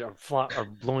pages that are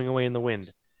blowing away in the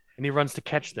wind, and he runs to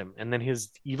catch them. And then his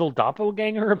evil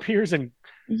doppelganger appears and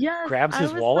Yes, grabs I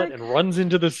his was wallet like, and runs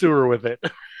into the sewer with it.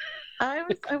 I'm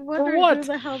For wondering who what?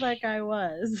 the hell that guy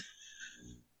was.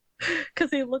 Because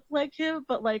he looked like him,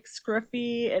 but like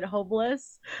scruffy and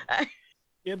homeless.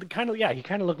 Yeah, he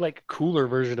kind of looked like a cooler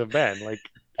version of Ben. Like,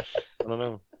 I don't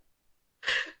know.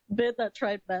 Bit that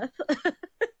tried meth.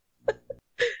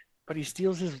 But he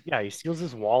steals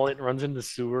his wallet and runs into the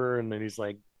sewer, and then he's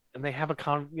like, and they have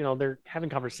they're having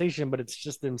conversation, but it's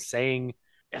just them saying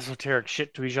esoteric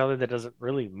shit to each other that doesn't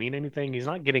really mean anything. He's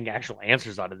not getting actual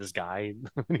answers out of this guy.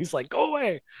 And he's like, go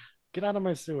away, get out of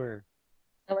my sewer.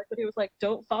 I like when he was like,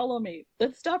 "Don't follow me.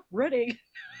 Then stop running."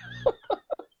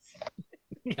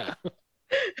 Yeah.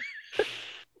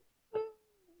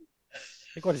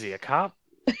 Like, what is he, a cop?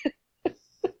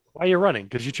 Why are you running?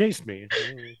 Because you chased me.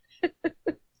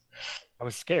 I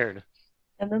was scared.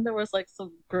 And then there was like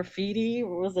some graffiti.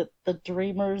 What was it? The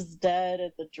dreamer's dead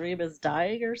and the dream is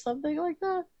dying or something like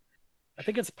that. I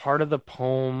think it's part of the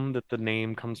poem that the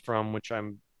name comes from, which I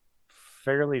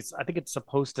think it's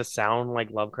supposed to sound like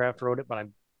Lovecraft wrote it, but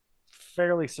I'm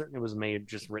fairly certain it was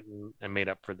just written and made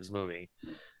up for this movie.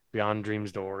 Beyond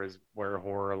Dream's Door is where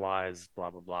horror lies, blah,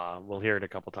 blah, blah. We'll hear it a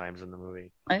couple times in the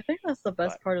movie. I think that's the But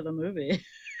best part of the movie.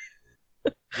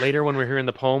 later, when we're hearing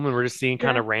the poem and we're just seeing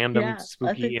kind Yeah, of random yeah. I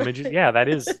spooky think images, yeah, that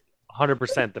is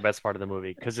 100% the best part of the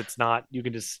movie, because it's not,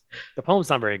 the poem's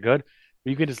not very good, but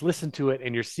you can just listen to it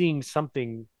and you're seeing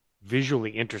something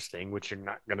visually interesting, which you're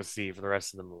not going to see for the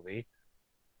rest of the movie.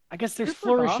 I guess there's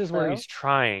super goth flourishes where though. he's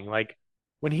trying, like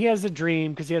when he has a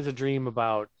dream, because he has a dream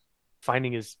about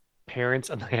finding his parents,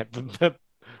 and the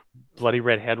bloody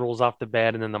red head rolls off the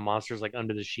bed, and then the monster's like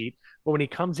under the sheet. But when he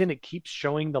comes in, it keeps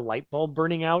showing the light bulb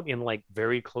burning out in like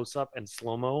very close up and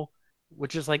slow mo,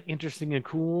 which is like interesting and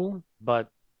cool, but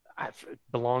it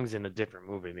belongs in a different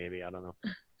movie. Maybe, I don't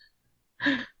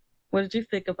know. What did you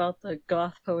think about the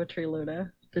goth poetry,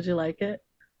 Luna? Did you like it?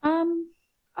 Um,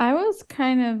 I was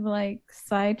kind of like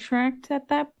sidetracked at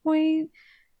that point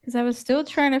because I was still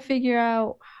trying to figure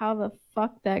out how the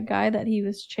fuck that guy that he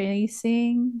was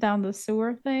chasing down the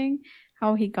sewer thing,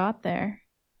 how he got there.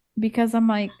 Because I'm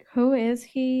like, who is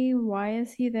he? Why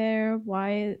is he there?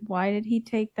 Why did he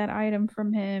take that item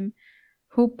from him?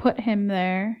 Who put him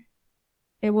there?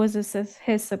 It was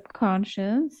his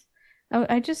subconscious.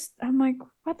 I'm like,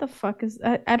 what the fuck is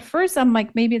that? At first, I'm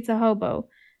like, maybe it's a hobo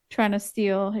trying to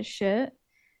steal his shit.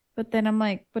 But then I'm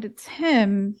like, but it's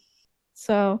him.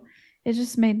 So it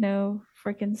just made no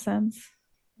freaking sense.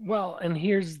 Well, and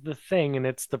here's the thing, and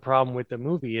it's the problem with the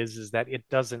movie is that it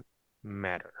doesn't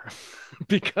matter.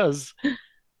 Because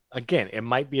again, it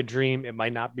might be a dream, it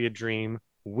might not be a dream.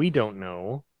 We don't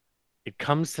know. It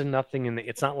comes to nothing, and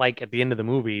it's not like at the end of the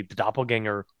movie, the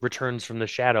doppelganger returns from the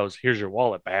shadows. Here's your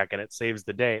wallet back, and it saves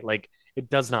the day. Like it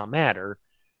does not matter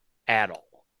at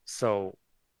all. So,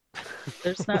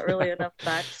 There's not really enough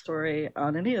backstory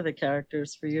on any of the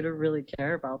characters for you to really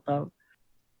care about them.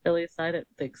 At least I didn't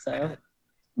think so.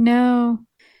 No,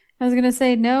 I was gonna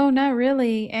say no, not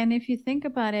really. And if you think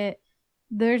about it,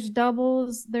 there's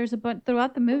doubles. There's a but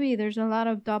throughout the movie. There's a lot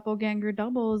of doppelganger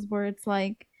doubles where it's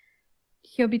like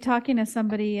he'll be talking to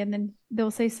somebody and then they'll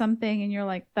say something and you're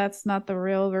like, that's not the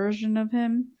real version of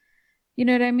him. You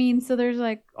know what I mean? So there's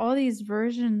like all these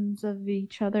versions of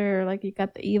each other. Like you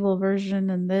got the evil version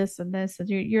and this, and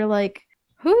you're like,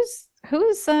 who's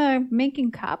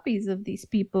making copies of these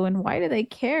people and why do they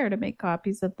care to make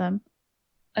copies of them?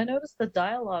 I noticed the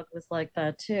dialogue was like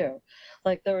that too.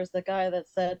 Like there was the guy that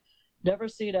said, "Never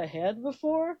seen a hand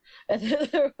before," and then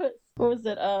there was what was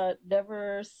it?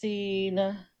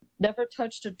 Never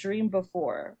touched a dream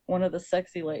before. One of the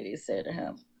sexy ladies say to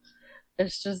him.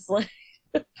 It's just like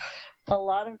a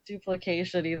lot of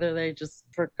duplication. Either they just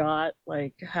forgot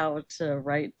like how to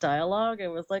write dialogue. It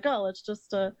was like, oh, let's just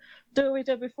do what we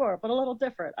did before, but a little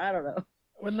different. I don't know.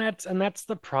 and that's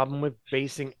the problem with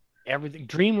basing everything.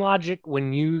 Dream logic,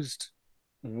 when used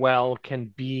well,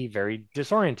 can be very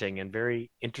disorienting and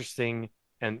very interesting,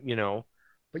 and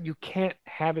but you can't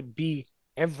have it be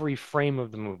every frame of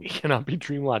the movie cannot be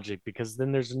dream logic because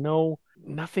then there's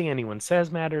nothing anyone says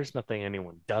matters, nothing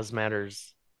anyone does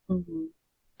matters. Mm-hmm.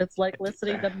 It's like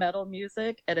listening to metal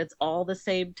music and it's all the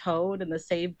same tone and the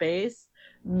same bass.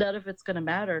 None of it's going to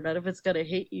matter. None of it's going to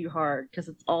hit you hard because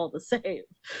it's all the same.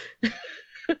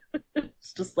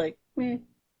 It's just like, meh.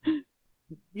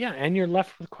 Yeah, and you're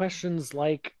left with questions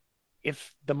like,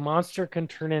 if the monster can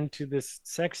turn into this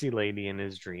sexy lady in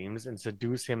his dreams and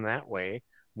seduce him that way,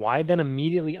 why then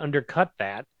immediately undercut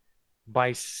that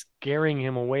by scaring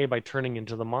him away by turning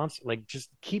into the monster? Like, just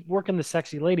keep working the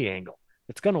sexy lady angle.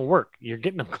 It's gonna work. You're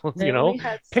getting them close, pick a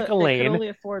They could lane. only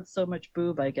afford so much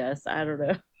boob, I guess. I don't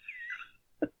know.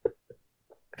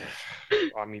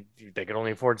 I mean, they could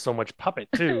only afford so much puppet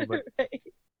too, but Right.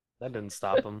 that didn't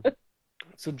stop them.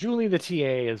 So Julie, the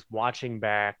TA, is watching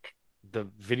back the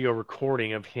video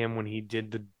recording of him when he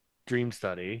did the dream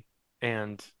study,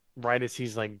 and right as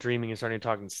he's like dreaming and starting to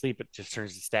talk in sleep, it just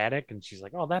turns to static, and she's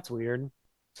like, "Oh, that's weird."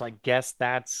 So I guess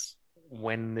that's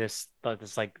when this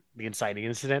like the inciting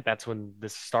incident. That's when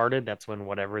this started. That's when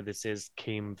whatever this is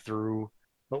came through.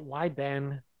 But why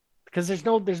then? Because there's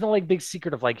no like big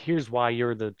secret of like, here's why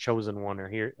you're the chosen one, or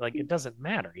here, like, it doesn't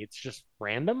matter. It's just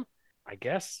random, I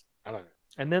guess. I don't know.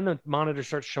 And then the monitor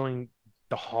starts showing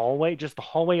the hallway, just the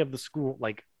hallway of the school,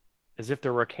 like as if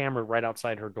there were a camera right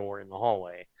outside her door in the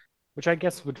hallway, which I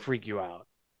guess would freak you out.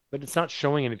 But it's not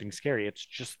showing anything scary. It's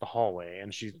just the hallway,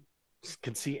 and she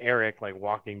can see Eric like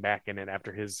walking back in it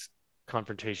after his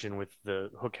confrontation with the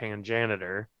hook hand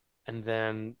janitor. And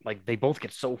then like they both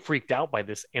get so freaked out by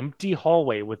this empty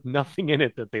hallway with nothing in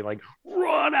it that they like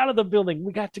run out of the building.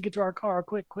 We got to get to our car,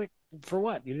 quick, quick. For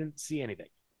what? You didn't see anything.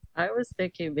 I was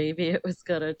thinking maybe it was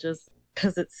gonna just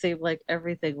because it seemed like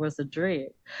everything was a dream.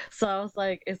 So I was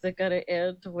like, is it gonna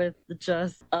end with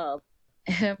just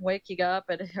him waking up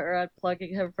and her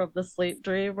unplugging him from the sleep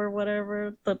dream or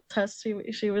whatever the test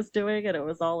she was doing and it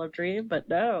was all a dream? But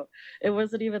no, it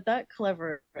wasn't even that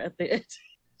clever at the end.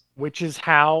 Which is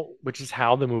how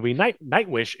the movie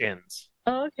Nightwish ends.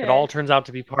 Oh, It all okay. turns out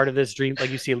to be part of this dream. Like,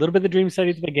 you see a little bit of the dream study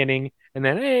at the beginning, and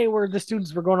then hey, we're the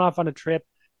students. We're going off on a trip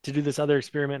to do this other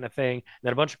experiment and a thing. And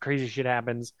then a bunch of crazy shit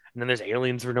happens, and then there's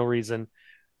aliens for no reason.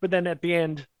 But then at the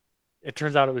end, it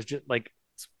turns out it was just like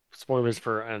spoilers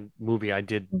for a movie I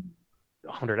did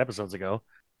 100 episodes ago.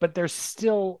 But there's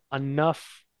still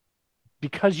enough,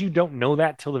 because you don't know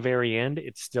that till the very end.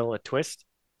 It's still a twist.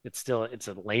 It's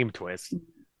a lame twist,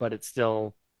 but it's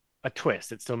still a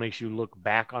twist. It still makes you look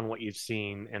back on what you've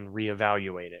seen and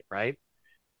reevaluate it, right?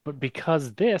 But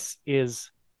because this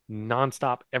is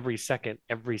nonstop every second,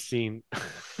 every scene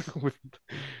with,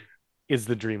 is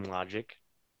the dream logic.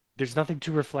 There's nothing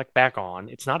to reflect back on.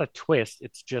 It's not a twist.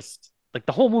 It's just like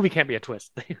the whole movie can't be a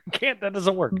twist. Can't that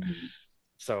doesn't work. Mhm.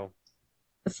 So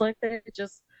It's like they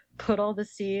just put all the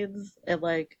seeds and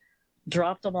like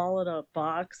dropped them all in a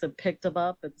box and picked them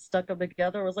up and stuck them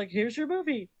together. It was like, here's your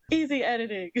movie. Easy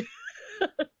editing.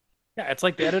 yeah, it's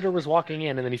like the editor was walking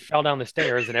in and then he fell down the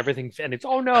stairs and everything and it's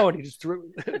oh no, and he just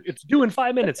threw it's due in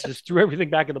 5 minutes, just threw everything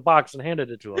back in the box and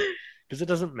handed it to him. Because it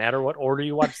doesn't matter what order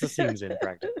you watch the scenes in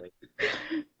practically.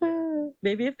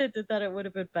 Maybe if they did that, it would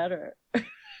have been better.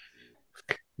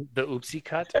 The oopsie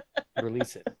cut,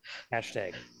 release it.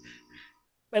 Hashtag.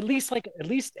 At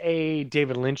least a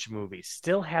David Lynch movie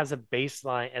still has a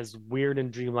baseline as weird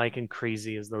and dreamlike and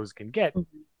crazy as those can get. Mhm.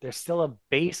 There's still a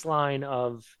baseline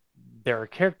of there are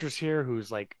characters here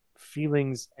whose like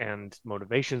feelings and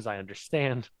motivations I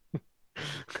understand.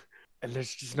 And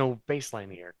there's just no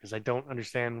baseline here because I don't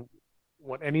understand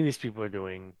what any of these people are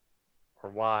doing or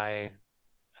why.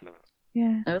 I don't know.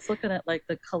 Yeah. I was looking at like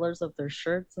the colors of their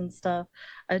shirts and stuff.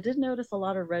 I did notice a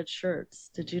lot of red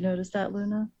shirts. Did you notice that,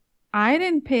 Luna? I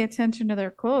didn't pay attention to their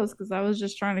clothes because I was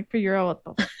just trying to figure out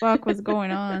what the fuck was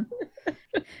going on.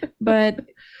 But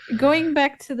going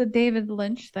back to the David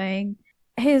Lynch thing,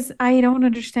 I don't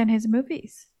understand his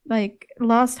movies. Like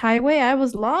Lost Highway, I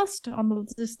was lost on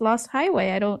this Lost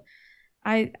Highway.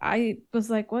 I was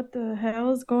like, what the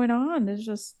hell is going on? It's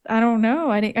just I don't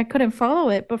know. I couldn't follow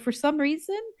it, but for some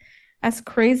reason, as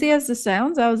crazy as this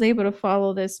sounds, I was able to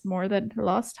follow this more than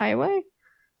Lost Highway.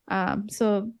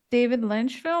 So David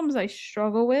Lynch films I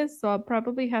struggle with, so I'll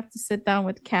probably have to sit down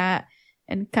with Kat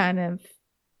and kind of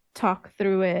talk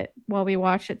through it while we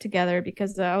watch it together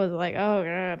because I was like, oh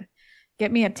god,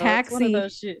 get me a Oh, it's one of taxi.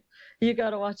 those you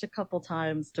got to watch a couple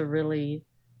times to really.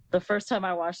 The first time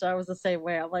I watched it, I was the same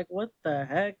way. I'm like, what the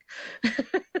heck?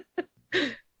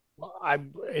 Well,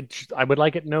 I would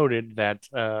like it noted that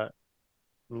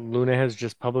Luna has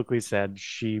just publicly said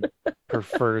she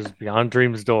prefers Beyond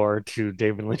Dream's Door to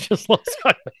David Lynch's Lost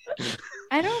Highway.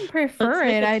 I don't Let's prefer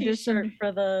make it. a I just T-shirt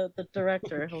for the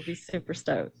director. He'll be super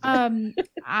stoked.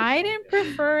 I didn't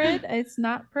prefer it. It's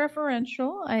not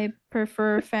preferential. I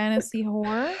prefer fantasy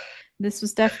horror. This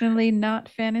was definitely not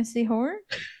fantasy horror.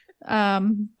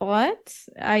 But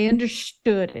I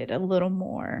understood it a little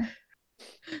more.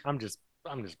 I'm just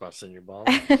busting your balls.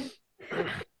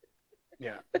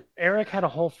 Yeah. Eric had a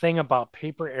whole thing about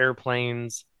paper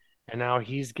airplanes, and now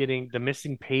he's getting the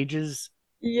missing pages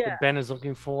Yeah. that Ben is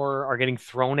looking for are getting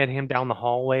thrown at him down the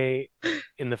hallway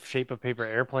in the shape of paper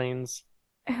airplanes.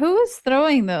 Who was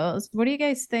throwing those? What do you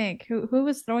guys think? Who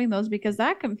was throwing those? Because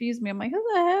that confused me. I'm like, who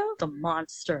the hell? The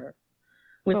monster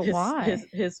with But his why?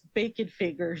 his bacon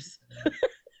fingers.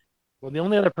 Well, the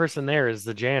only other person there is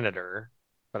the janitor,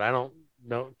 but I don't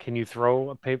know. Can you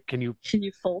throw a paper? Can you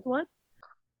fold one?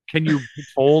 Can you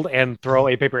fold and throw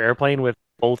a paper airplane with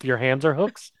both your hands or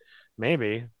hooks?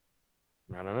 Maybe.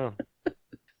 I don't know.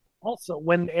 Also,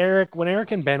 when Eric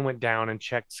and Ben went down and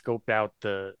scoped out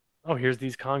here's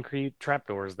these concrete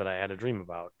trapdoors that I had a dream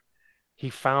about. He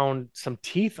found some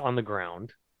teeth on the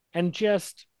ground and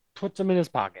just puts them in his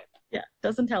pocket. Yeah,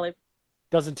 doesn't tell him.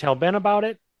 Doesn't tell Ben about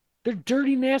it. They're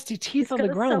dirty, nasty teeth He's on the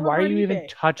gonna sell ground. them Why are on you even eBay.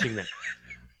 touching them?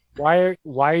 Why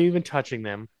are you even touching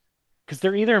them? Because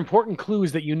they're either important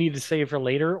clues that you need to save for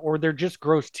later, or they're just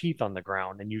gross teeth on the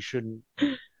ground, and you shouldn't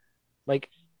like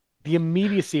the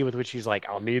immediacy with which he's like,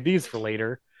 "I'll need these for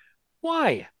later."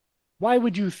 Why? Why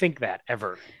would you think that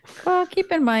ever? Well,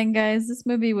 keep in mind, guys, this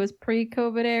movie was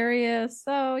pre-COVID area,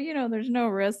 so there's no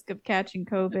risk of catching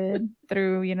COVID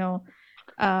through,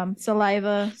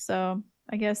 saliva. So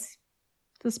I guess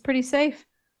it's pretty safe.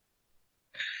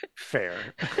 Fair.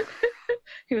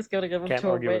 He was going to give him Can't to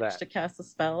a argue with witch that. to cast a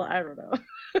spell. I don't know.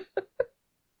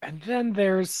 And then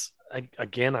there's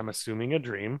again, I'm assuming a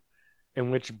dream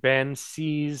in which Ben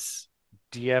sees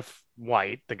D.F.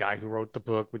 White, the guy who wrote the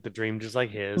book with the dream just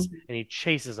like his, Mhm. and he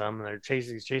chases them, and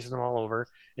he's chasing them all over,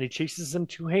 and he chases them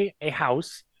to a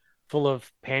house full of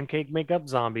pancake makeup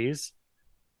zombies.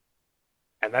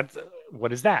 And that's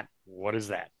what is that? What is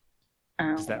that?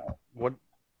 Does that what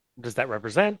does that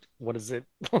represent? What is it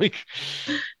like?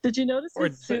 Did you notice Or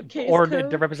his suitcase or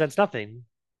code? it represents nothing.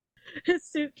 His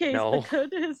suitcase, the No.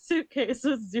 code to his suitcase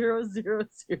was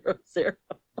 0000.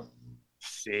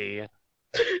 See,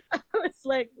 I was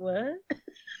like, what?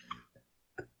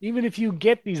 even if you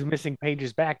get these missing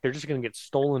pages back, they're just going to get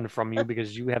stolen from you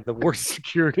because you have the worst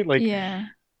security. Like, Yeah.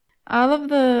 All of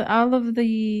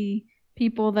the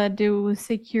people that do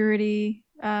security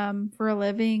for a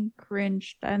living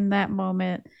cringed in that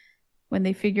moment when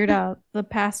they figured out the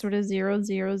password is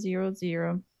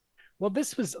 0000. Well,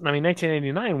 this was, I mean,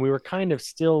 1989, we were kind of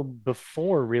still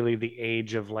before really the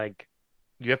age of like,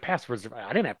 you have passwords.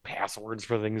 I didn't have passwords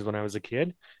for things when I was a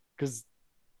kid because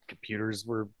computers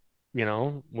were,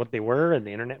 what they were, and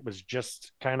the internet was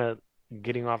just kind of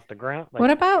getting off the ground. What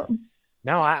Like about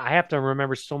now I have to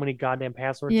remember so many goddamn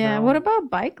passwords Yeah, what now. about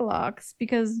bike locks?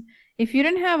 Because if you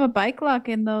didn't have a bike lock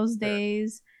in those Sure.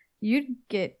 days, you'd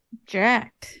get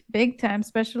jacked big time,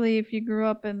 especially if you grew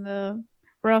up in the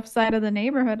rough side of the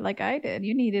neighborhood like I did.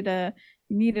 You needed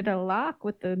a lock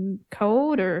with the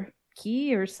code or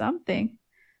key or something.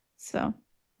 So,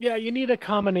 Yeah, you need a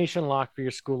combination lock for your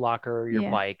school locker or your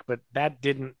yeah. bike, but that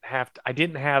didn't have to, I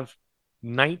didn't have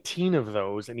 19 of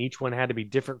those, and each one had to be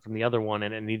different from the other one,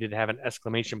 and it needed to have an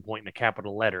exclamation point in a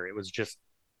capital letter. It was just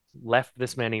left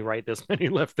this many, right this many,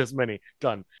 left this many,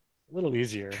 done. A little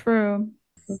easier. True.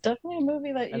 It's definitely a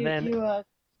movie that And you then, you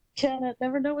can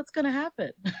never know what's gonna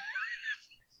happen.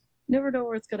 Never know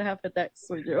where it's gonna happen next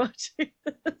when you're watching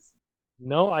this.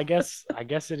 no, I guess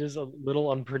it is a little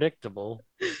unpredictable.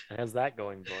 It has that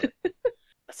going for it.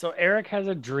 So Eric has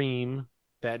a dream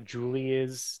that Julie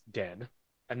is dead,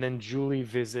 and then Julie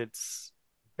visits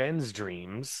Ben's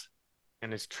dreams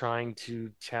and is trying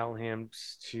to tell him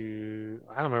to,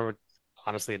 I don't remember.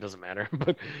 Honestly, it doesn't matter,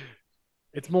 but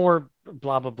it's more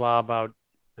blah blah blah about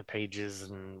the pages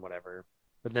and whatever.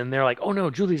 But then they're like, "Oh no,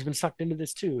 Julie's been sucked into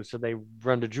this too." So they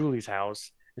run to Julie's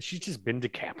house, and she's just been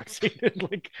decapitated.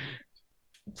 Like,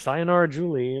 sayonara,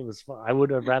 Julie. It was fun. I would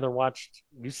have rather watched.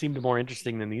 You seemed more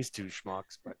interesting than these two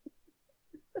schmucks, but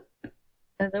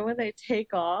And then when they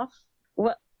take off,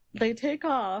 what they take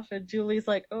off, and Julie's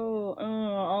like, "Oh,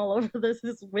 all over this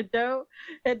window,"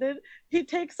 and then he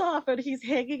takes off, and he's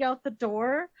hanging out the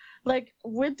door. Like,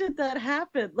 when did that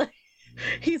happen? Like,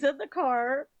 he's in the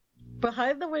car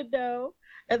behind the window,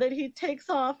 and then he takes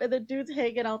off, and the dude's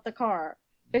hanging out the car,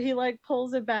 and he like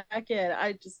pulls it back in.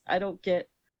 I don't get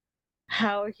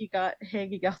how he got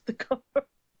hanging out the car.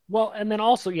 well, and then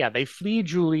also, yeah, they flee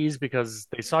Julie's because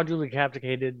they saw Julie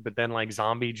decapitated, but then like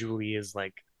zombie Julie is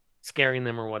like scaring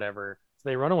them or whatever. So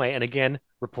they run away, and again,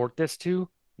 report this to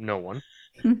no one.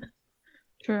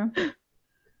 True.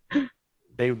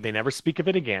 They never speak of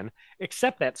it again,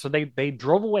 except that so they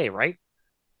drove away, right?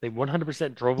 They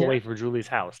 100% drove Yeah. away from Julie's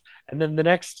house. And then the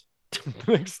next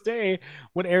the next day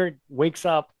when Eric wakes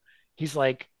up, he's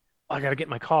like, "Oh, I gotta get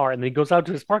my car." And then he goes out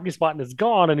to his parking spot and it's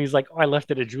gone. And he's like, "Oh, I left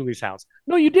it at Julie's house."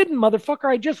 No, you didn't, motherfucker.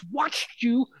 I just watched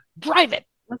you drive it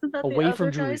Wasn't that the away from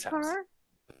other Julie's guy's house. car?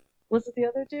 Was it the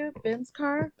other dude, Ben's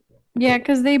car? Yeah,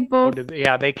 because they Oh, both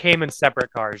yeah, they came in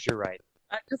separate cars. You're right.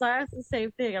 Because I asked the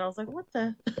same thing, and I was like, "What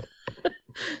the?"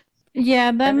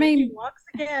 Yeah, that And then he made walks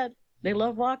again. They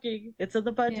love walking. It's in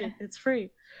the budget. Yeah. It's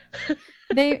free.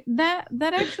 that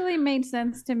actually made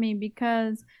sense to me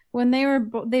because when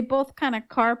they both kind of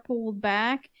carpooled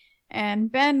back,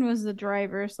 and Ben was the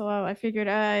driver, so I figured,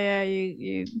 yeah,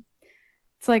 you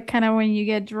it's like kind of when you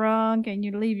get drunk and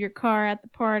you leave your car at the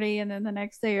party, and then the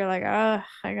next day you're like, oh,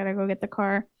 I gotta go get the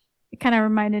car. It kind of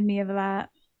reminded me of that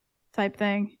type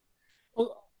thing.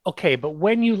 Well, okay, but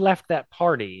when you left that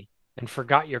party and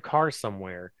forgot your car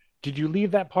somewhere, did you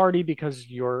leave that party because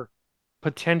your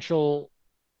potential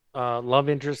love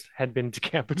interest had been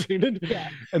decapitated? Yeah.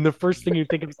 And the first thing you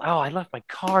think of is, oh, I left my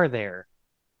car there.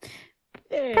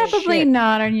 Hey. Probably Shit.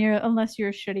 not unless you're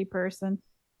a shitty person.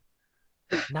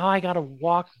 Now I gotta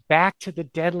walk back to the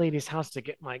dead lady's house to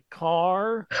get my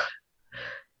car.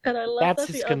 And I love That's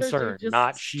that his the other concern, dude just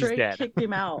not she's straight dead. kicked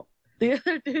him out. The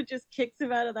other dude just kicks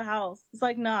him out of the house. It's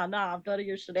like, nah, I'm done of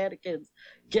your shenanigans.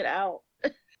 Get out.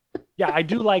 Yeah, I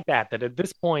do like that at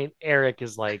this point, Eric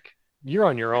is like, you're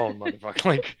on your own, motherfucker.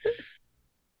 Like,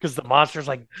 because the monster's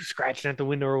like scratching at the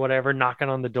window or whatever, knocking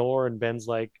on the door, and Ben's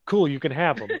like, "Cool, you can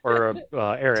have him," or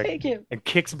Eric, Take him. and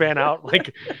kicks Ben out.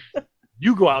 Like,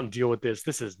 you go out and deal with this.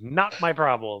 This is not my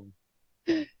problem.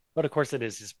 But of course, it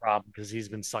is his problem because he's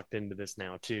been sucked into this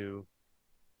now too.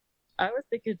 I was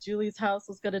thinking Julie's house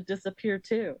was going to disappear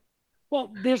too.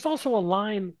 Well, there's also a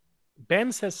line.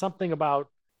 Ben says something about,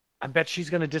 "I bet she's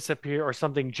going to disappear," or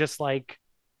something just like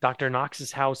Dr.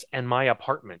 Knox's house and my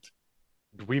apartment.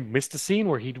 We missed a scene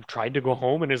where he tried to go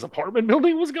home and his apartment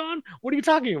building was gone. What are you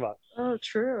talking about? Oh,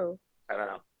 true. I don't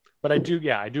know. But I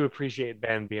do appreciate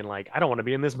Ben being like, I don't want to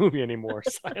be in this movie anymore.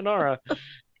 Sayonara.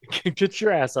 Get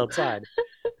your ass outside.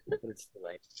 But it's too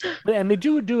late. And they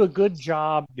do a good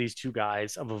job, these two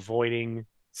guys, of avoiding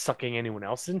sucking anyone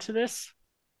else into this.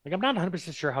 Like, I'm not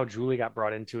 100% sure how Julie got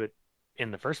brought into it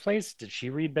in the first place. Did she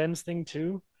read Ben's thing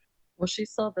too? Well, she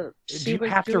saw Do you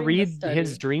have to read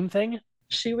his dream thing?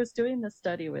 She was doing the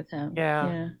study with him. Yeah.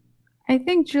 Yeah. I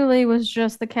think Julie was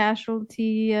just the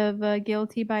casualty of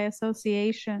guilty by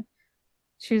association.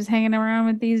 She was hanging around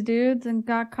with these dudes and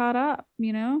got caught up,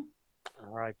 you know?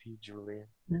 R.I.P. Julie.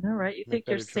 I know, right? You Make think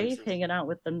you're better safe choices. hanging out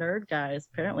with the nerd guys.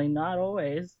 Apparently not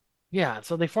always. Yeah,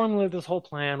 so they formulate this whole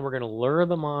plan. We're going to lure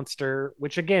the monster,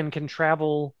 which again can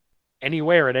travel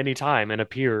anywhere at any time and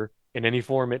appear in any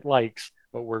form it likes,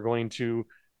 but we're going to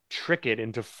trick it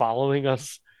into following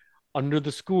us under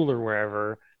the school or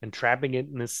wherever and trapping it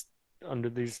in this under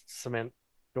these cement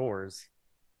doors.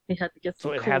 He had to get So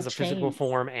some it cool has a physical chains.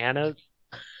 form and it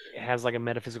has like a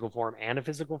metaphysical form and a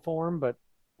physical form, but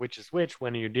which is which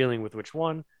when you're dealing with which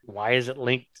one? Why is it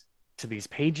linked to these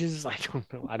pages? I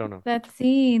don't know. I don't know. That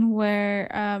scene where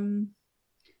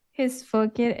his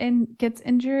foot gets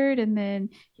injured and then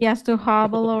he has to That's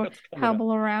coming up.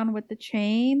 hobble around with the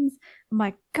chains. I'm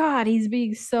like, God, he's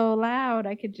being so loud.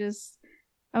 I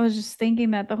was just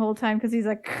thinking that the whole time because he's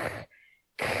like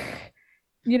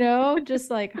just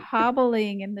like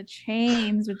hobbling and the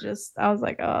chains would just I was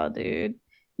like, oh dude.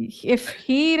 If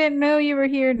he didn't know you were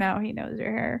here, now he knows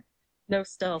you're here. No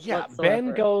stealth Yeah, Ben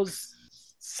whatsoever. goes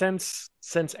since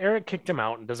Eric kicked him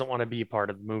out and doesn't want to be part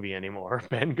of the movie anymore.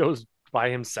 Ben goes by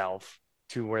himself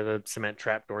to where the cement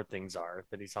trapdoor things are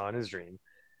that he saw in his dream.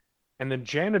 And the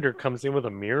janitor comes in with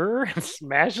a mirror and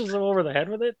smashes him over the head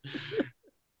with it.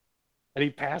 And he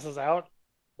passes out.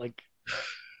 Like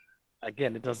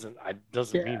again, it doesn't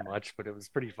Yeah. mean much, but it was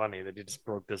pretty funny that he just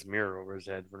broke this mirror over his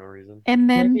head for no reason. And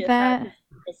then Maybe it had that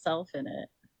his self in it.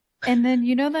 And then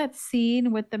you know that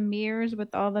scene with the mirrors,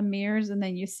 with all the mirrors, and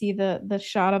then you see the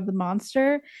shot of the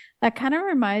monster. That kind of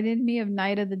reminded me of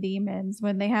Night of the Demons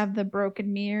when they have the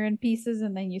broken mirror in pieces,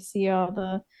 and then you see all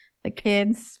the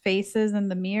kids' faces in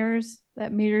the mirrors.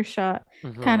 That mirror shot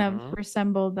kind of Mm-hmm.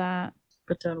 resembled that.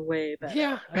 But done way better.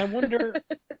 Yeah, and I wonder.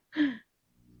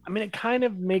 I mean, it kind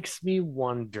of makes me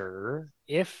wonder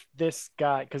if this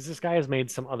guy, because this guy has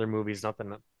made some other movies, nothing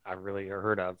that I've really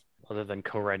heard of, other than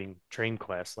co-writing Train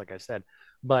Quest, like I said,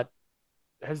 but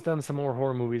has done some more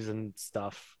horror movies and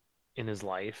stuff in his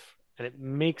life, and it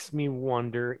makes me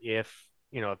wonder if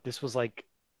this was like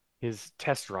his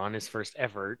test run, his first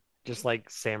effort, just like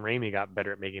Sam Raimi got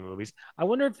better at making movies. I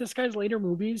wonder if this guy's later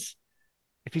movies,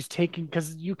 if he's taking,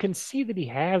 because you can see that he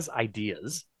has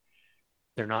ideas,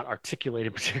 they're not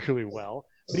articulated particularly well,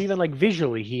 but even like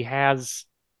visually,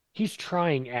 he's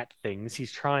trying at things,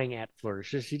 he's trying at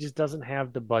flourishes. He just doesn't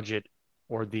have the budget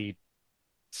or the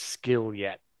skill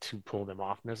yet to pull them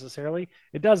off necessarily.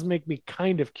 It does make me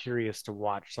kind of curious to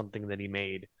watch something that he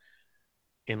made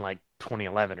in like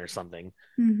 2011 or something,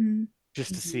 Mm-hmm. just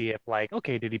to Mhm. see if like,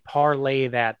 okay, did he parlay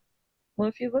that, Well,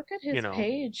 if you look at you his know,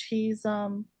 page, he's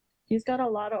got a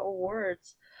lot of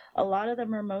awards. A lot of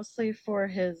them are mostly for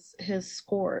his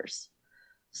scores.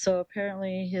 So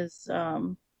apparently he's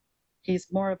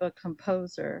more of a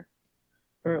composer,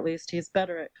 or at least he's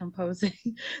better at composing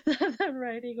than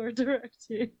writing or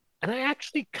directing. and I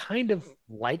actually kind of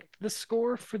liked the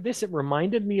score for this. It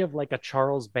reminded me of like a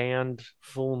Charles Band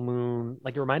Full Moon,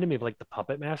 like it reminded me of like the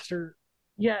Puppet Master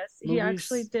Yes, he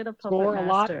actually movies did a Puppet score a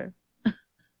lot. Master.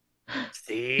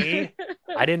 See,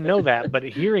 I didn't know that, but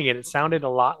hearing it, it sounded a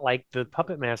lot like the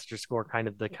Puppet Master score, kind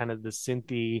of the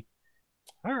synthy.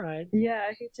 All right,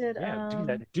 Yeah, he did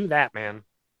yeah, do that, man.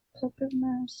 Puppet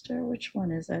Master. Which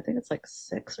one is it? I think it's like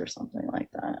six or something like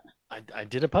that. I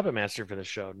did a Puppet Master for the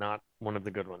show, not one of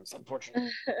the good ones, unfortunately.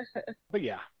 But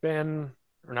yeah, Ben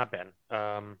or not Ben.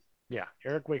 Yeah,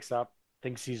 Eric wakes up,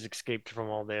 thinks he's escaped from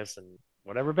all this, and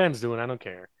whatever Ben's doing, I don't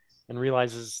care, and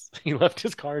realizes he left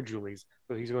his car at Julie's,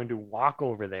 so he's going to walk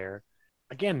over there.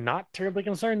 Again, not terribly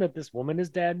concerned that this woman is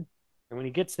dead. And when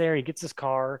he gets there, he gets his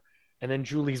car, and then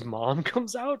Julie's mom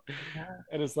comes out Yeah.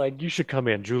 and it's like, "You should come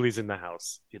in. Julie's in the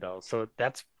house." So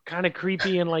that's kind of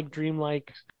creepy and like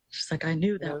dreamlike She's like, I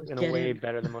knew in that a, would in a get way him.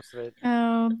 better than most of it.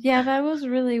 Oh, yeah, that was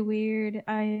really weird.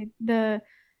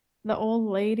 The old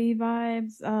lady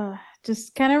vibes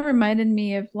just kind of reminded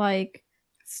me of like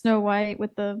Snow White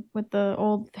with the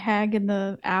old hag and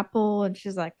the apple and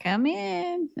she's like, "Come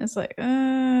in." It's like,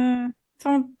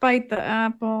 don't bite the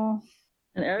apple."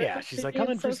 And Eric Yeah, was she's like, "Come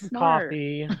being in for so some smart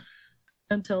coffee."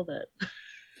 until then.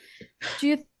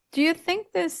 Do you think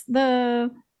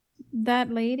that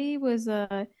lady was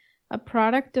a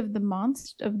product of the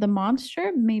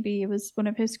monster? Maybe it was one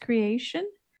of his creation?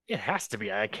 It has to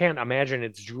be. I can't imagine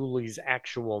it's Julie's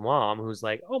actual mom who's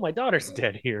like, "Oh, my daughter's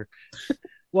dead here."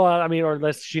 Well, I mean, or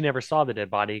unless she never saw the dead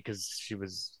body because she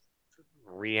was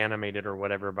reanimated or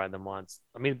whatever by the monster.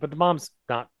 I mean, but the mom's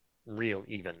not real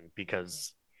even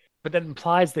because, but that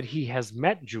implies that he has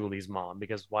met Julie's mom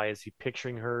because why is he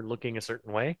picturing her looking a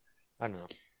certain way? I don't know.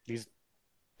 These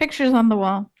Pictures on the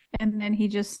wall. And then he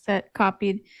just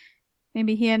copied.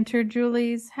 Maybe he entered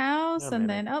Julie's house and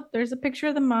maybe. then, oh, there's a picture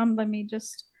of the mom. Let me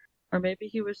just. Or maybe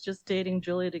he was just dating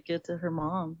Julie to get to her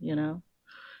mom, you know?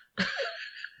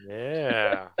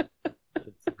 Yeah.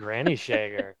 It's Granny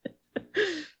Shager.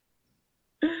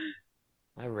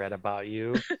 I read about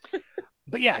you.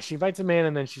 But yeah, she invites him in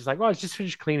and then she's like, "Oh, I just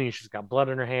finished cleaning." She's got blood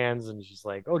on her hands and she's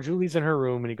like, "Oh, Julie's in her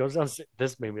room." And he goes downstairs.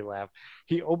 This made me laugh.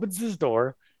 He opens his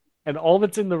door and all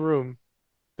that's in the room,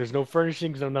 there's no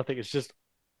furnishings, no nothing. It's just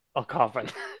a coffin.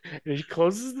 And he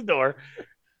closes the door,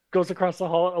 goes across the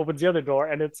hall, and opens the other door,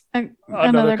 and it's another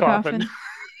Another coffin.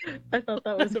 coffin. I thought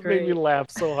that was It made me great. laugh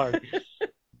so hard.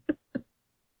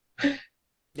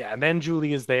 Yeah, and then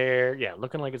Julie is there, yeah,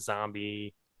 looking like a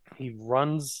zombie. He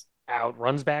runs out,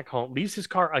 runs back home, leaves his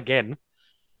car again,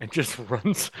 and just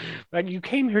runs. Like you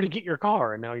came here to get your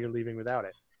car, and now you're leaving without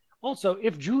it. Also,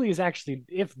 if Julie is actually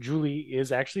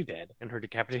dead and her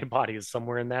decapitated body is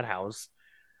somewhere in that house,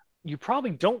 you probably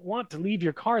don't want to leave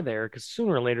your car there because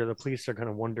sooner or later the police are going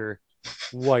to wonder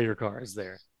why your car is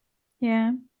there.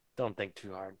 Yeah. Don't think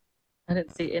too hard. I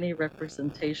didn't see any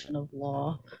representation of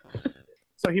law.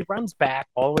 So he runs back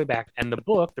all the way back, and the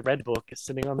red book, is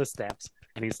sitting on the steps,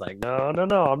 and he's like, "No, no,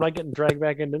 no, I'm not getting dragged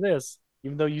back into this."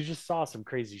 Even though you just saw some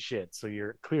crazy shit, so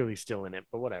you're clearly still in it,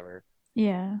 but whatever.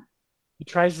 Yeah. He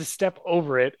tries to step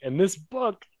over it, and this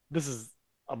is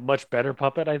a much better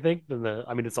puppet, I think, than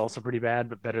I mean, it's also pretty bad,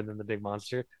 but better than the big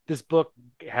monster. This book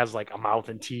has like a mouth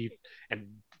and teeth and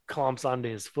clomps onto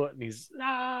his foot, and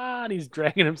he's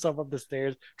dragging himself up the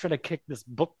stairs, trying to kick this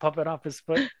book puppet off his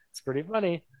foot. It's pretty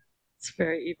funny. It's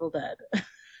very Evil Dead.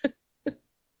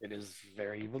 It is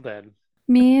very Evil Dead.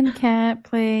 Me and Kat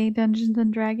play Dungeons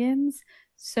and Dragons.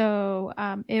 So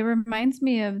it reminds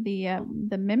me of the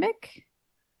mimic,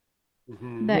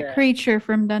 that Yeah. creature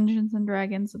from Dungeons and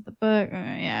Dragons of the book.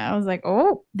 Yeah, I was like,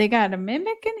 oh, they got a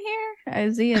mimic in here.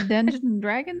 Is he a Dungeons and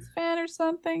Dragons fan or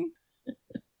something?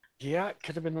 Yeah, it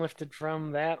could have been lifted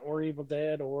from that or Evil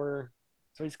Dead, or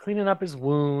so he's cleaning up his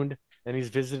wound, and he's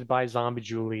visited by Zombie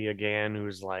Julie again,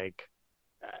 who's like,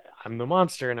 I'm the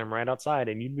monster and I'm right outside,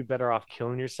 and you'd be better off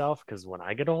killing yourself because when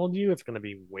I get a hold of you, it's going to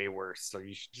be way worse. So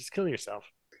you should just kill yourself,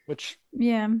 which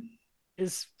Yeah.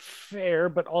 is fair,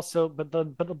 but also, but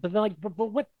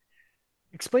what?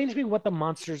 Explain to me what the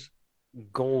monster's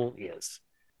goal is.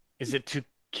 Is it to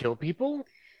kill people?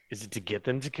 Is it to get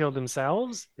them to kill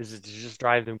themselves? Is it to just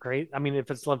drive them crazy? I mean,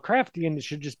 if it's Lovecraftian, it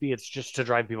should just be it's just to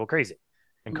drive people crazy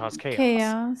and cause chaos.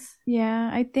 Chaos. Yeah,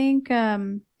 I think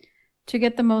to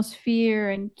get the most fear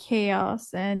and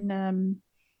chaos and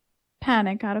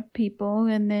panic out of people,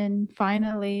 and then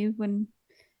finally when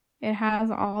it has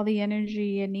all the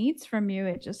energy it needs from you,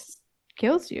 it just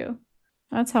kills you.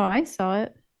 That's how I saw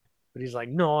it. But he's like,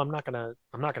 no, I'm not gonna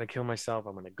kill myself.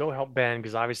 I'm gonna go help Ben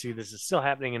because obviously this is still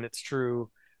happening and it's true.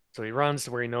 So he runs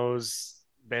to where he knows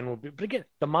Ben will be. But again,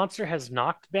 the monster has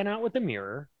knocked Ben out with a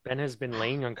mirror. Ben has been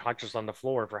laying unconscious on the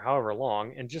floor for however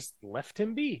long and just left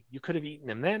him be. You could have eaten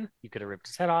him then. You could have ripped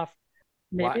his head off.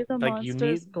 Maybe Why? the Like you need.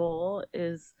 monster's goal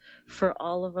is for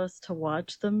all of us to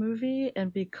watch the movie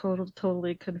and be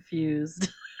totally confused.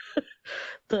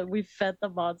 That we fed the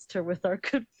monster with our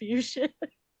confusion.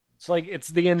 It's like it's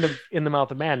the end of In the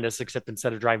Mouth of Madness, except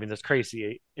instead of driving us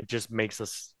crazy, it just makes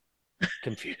us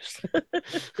confused.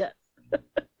 Yes.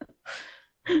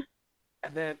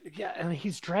 And then yeah, and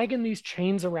he's dragging these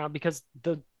chains around because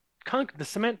the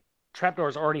cement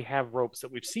trapdoors already have ropes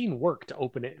that we've seen work to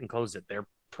open it and close it. They're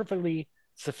perfectly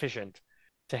sufficient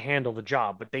to handle the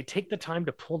job, but they take the time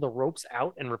to pull the ropes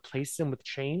out and replace them with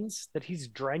chains that he's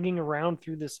dragging around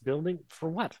through this building for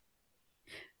what?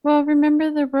 Well,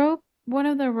 remember the rope? One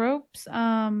of the ropes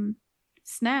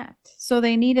snapped. So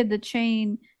they needed the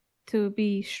chain to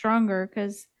be stronger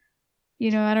because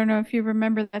I don't know if you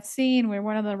remember that scene where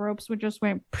one of the ropes would just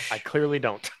went. I clearly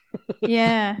don't.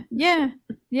 Yeah, yeah,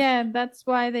 yeah. That's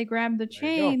why they grabbed the There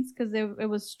you go. chains because it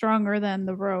was stronger than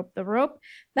the rope.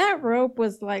 That rope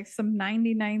was like some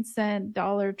 99-cent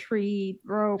Dollar Tree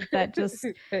rope that just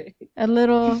a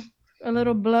little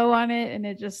blow on it and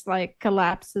it just like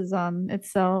collapses on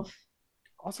itself.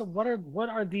 Also, what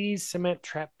are these cement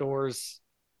trapdoors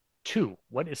to?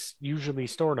 What is usually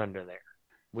stored under there?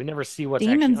 We never see what's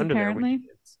actually Demons, under there. apparently.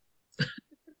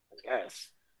 Yes.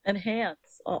 And hands,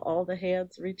 all the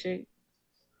hands reaching.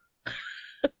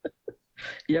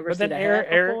 You ever But seen then a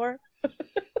hand before?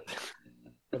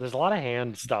 But there's a lot of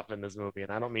hand stuff in this movie,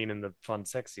 and I don't mean in the fun,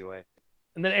 sexy way.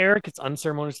 And then Eric gets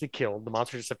unceremoniously killed. The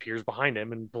monster just appears behind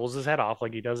him and pulls his head off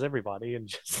like he does everybody, and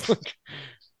just like,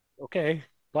 okay,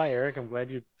 bye, Eric. I'm glad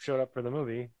you showed up for the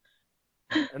movie.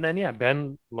 And then yeah,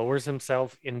 Ben lowers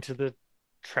himself into the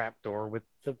trapdoor with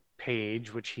the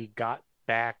page, which he got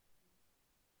back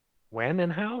when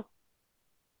and how?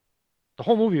 The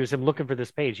whole movie was him looking for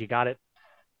this page. He got it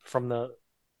from the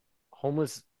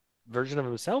homeless version of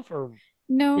himself, or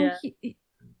No, Yeah.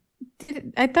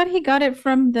 I thought he got it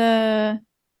from the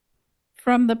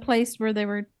place where they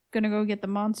were gonna go get the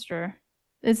monster.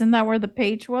 Isn't that where the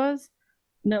page was?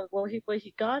 No, well he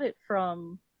got it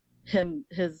from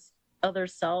his other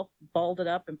self, balled it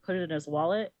up and put it in his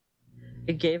wallet.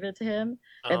 It gave it to him,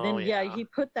 and oh then yeah, yeah. he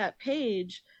put that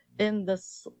page in the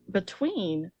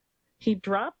between. He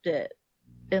dropped it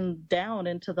and down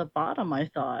into the bottom, I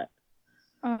thought.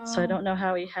 So I Oh, don't know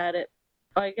how he had it.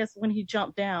 I guess when he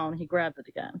jumped down, he grabbed it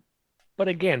again. But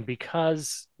again,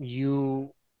 because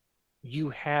you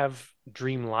have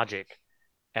dream logic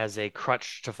as a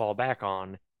crutch to fall back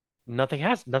on, nothing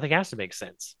has to make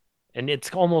sense. And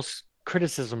it's almost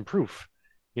criticism proof,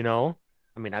 you know?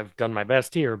 I mean, I've done my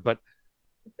best here, but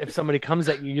if somebody comes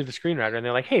at you, you're the screenwriter, and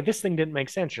they're like, "Hey, this thing didn't make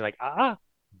sense," you're like,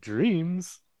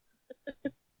 dreams."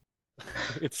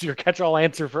 It's your catch-all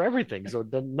answer for everything, so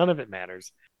none of it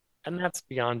matters. And that's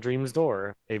Beyond Dream's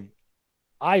Door.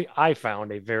 I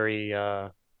found a very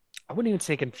I wouldn't even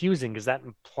say confusing because that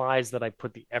implies that I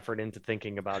put the effort into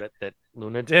thinking about it that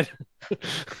Luna did.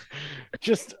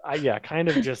 Just yeah, kind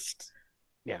of just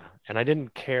yeah, and I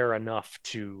didn't care enough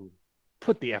to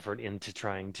put the effort into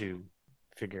trying to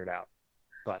figure it out.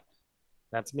 But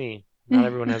that's me. Not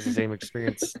everyone has the same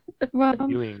experience, well,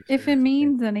 viewing if it experience as me.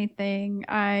 means anything,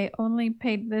 I only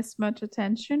paid this much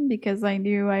attention because I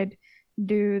knew I'd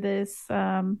do this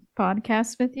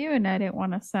podcast with you and I didn't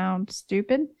want to sound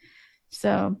stupid.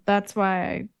 So that's why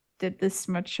I did this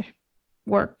much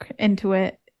work into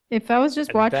it. If I was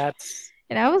just And watch that's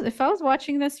and I was if I was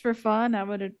watching this for fun, I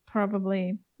would have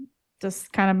probably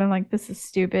just kind of been like, this is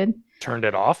stupid. turned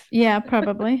it off. Yeah,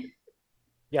 probably.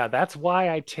 Yeah, that's why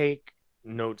I take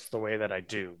notes the way that I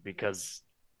do because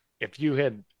if you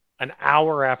had an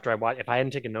hour after I watched, if I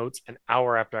hadn't taken notes, an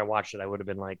hour after I watched it, I would have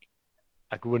been like,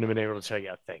 I wouldn't have been able to tell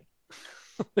you a thing.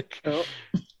 Like, Oh,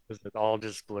 it all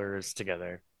just blurs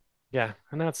together. Yeah,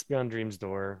 and that's Beyond Dream's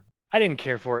Door. I didn't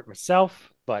care for it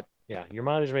myself, but yeah, your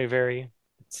mileage may vary.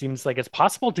 It seems like it's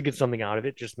possible to get something out of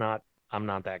it, just not, I'm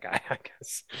not that guy, I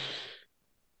guess.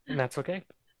 And that's okay.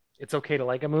 It's okay to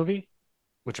like a movie,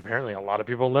 which apparently a lot of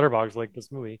people in Letterboxd like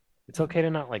this movie. It's okay to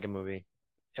not like a movie.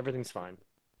 Everything's fine.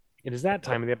 It is that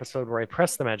time of the episode where I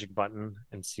press the magic button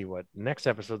and see what next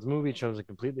episode's movie chosen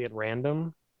completely at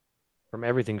random from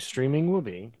everything streaming will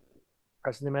be.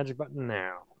 Pressing the magic button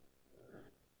now.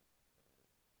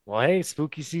 Well, hey,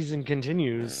 spooky season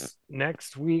continues.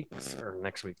 Next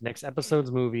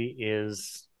episode's movie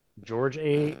is George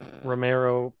A.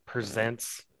 Romero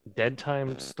presents Dead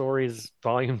Time Stories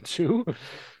Volume 2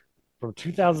 from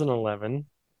 2011.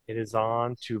 It is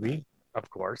on Tubi, of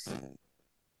course.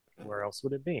 Where else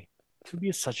would it be? Tubi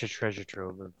is such a treasure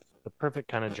trove of the perfect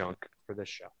kind of junk for this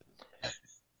show.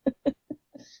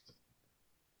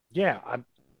 Yeah, I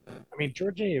mean,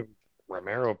 George A.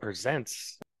 Romero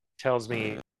presents tells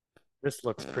me this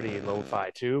looks pretty lo-fi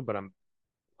too, but I'm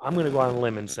gonna go on a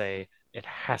limb and say it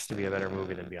has to be a better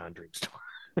movie than Beyond Dreamstorm.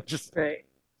 Just, right.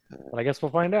 but I guess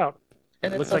we'll find out.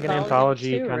 And It it's looks a like an volume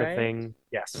anthology two, kind of right? thing.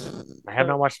 Yes, I have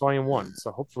not So watched Volume One,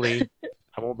 so hopefully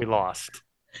I won't be lost.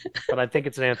 But I think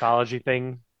it's an anthology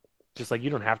thing. Just like you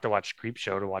don't have to watch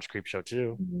Creepshow to watch Creepshow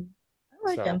 2. mhm. I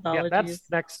like So yeah, that's anthologies.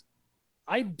 next.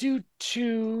 I do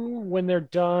too when they're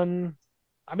done.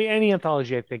 I mean, any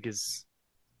anthology I think is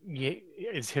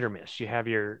hit or miss. You have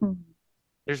your Mhm.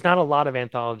 there's not a lot of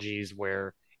anthologies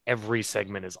where every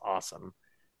segment is awesome.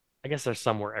 I guess there's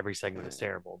some where every segment is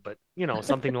terrible, but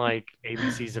something like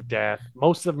ABCs of Death,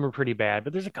 most of them are pretty bad,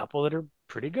 but there's a couple that are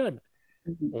pretty good.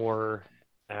 Mhm. Or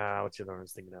what's the other one I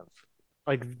was thinking of?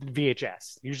 Like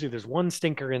VHS. Usually there's one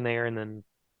stinker in there and then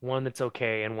one that's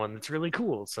okay and one that's really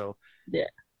cool. So Yeah.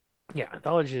 yeah,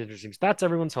 anthology is interesting. So that's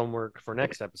everyone's homework for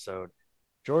next episode.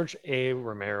 George A.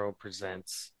 Romero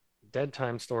presents Dead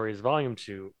Time Stories Volume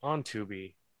 2 on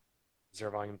Tubi. Is there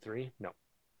a Volume 3? No.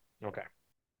 Okay.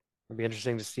 It'd be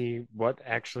interesting to see what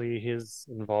actually his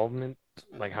involvement,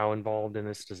 like how involved in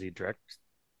this does he direct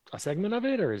a segment of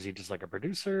it, or is he just like a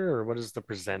producer, or what does the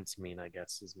presents mean? I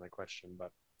guess is my question.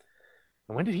 But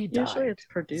when did he Usually die? it's Is this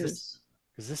produced.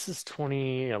 because this is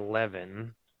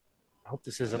 2011? I hope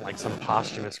this isn't like some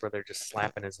posthumous where they're just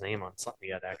slapping his name on something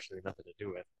he had actually nothing to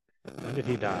do with. When did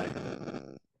he die?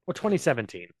 Well,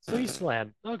 2017. So he still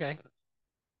had. Okay.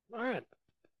 All right.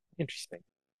 Interesting.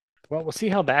 Well, we'll see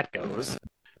how that goes.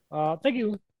 Thank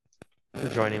you for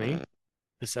joining me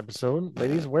this episode.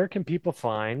 Ladies, where can people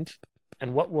find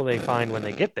And what will they find when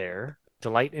they get there?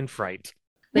 Delight in Fright.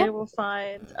 They will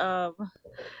find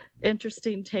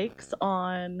interesting takes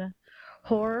on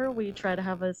horror. We try to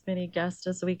have as many guests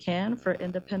as we can for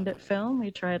independent film. We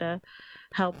try to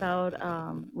help out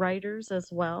writers as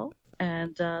well.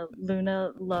 And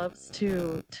Luna loves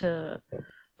to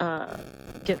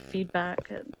get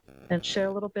feedback and share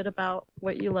a little bit about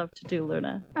what you love to do,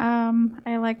 Luna.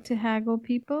 I like to haggle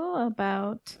people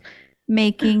about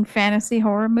making fantasy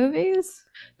horror movies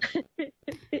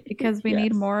because we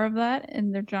need Yes. more of that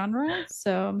in the genre.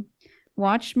 So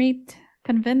watch me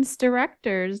convince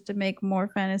directors to make more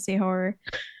fantasy horror.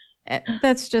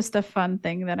 That's just a fun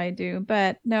thing that I do.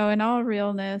 But no, in all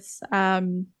realness,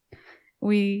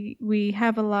 we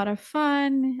have a lot of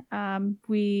fun.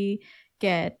 We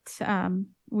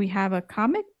have a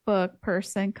comic book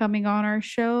person coming on our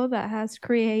show that has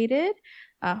created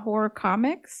horror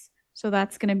comics. So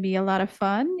that's going to be a lot of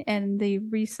fun. And they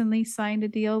recently signed a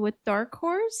deal with Dark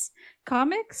Horse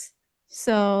Comics.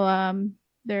 So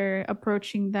they're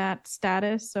approaching that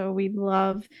status. So we'd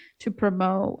love to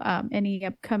promote any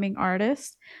upcoming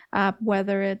artists,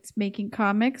 whether it's making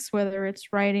comics, whether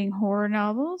it's writing horror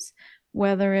novels,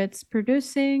 whether it's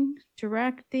producing,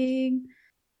 directing,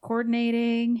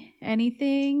 coordinating,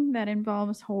 anything that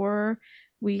involves horror.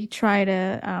 We try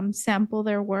to sample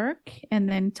their work and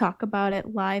then talk about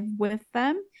it live with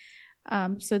them.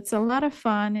 So it's a lot of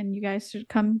fun, and you guys should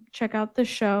come check out the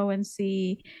show and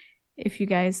see if you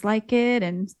guys like it,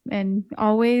 and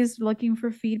always looking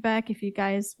for feedback if you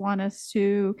guys want us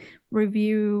to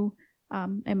review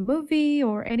a movie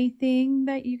or anything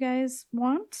that you guys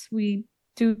want. We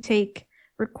do take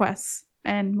requests,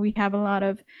 and we have a lot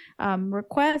of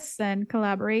requests and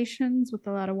collaborations with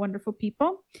a lot of wonderful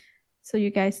people. So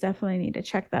you guys definitely need to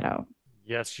check that out.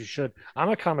 Yes, you should. I'm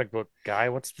a comic book guy.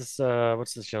 What's this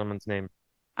gentleman's name?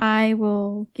 I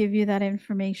will give you that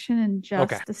information in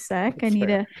Okay, just a sec. I that's need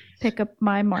fair. to pick up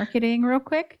my marketing real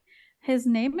quick. His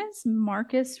name is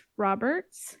Marcus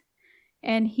Roberts,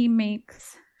 and he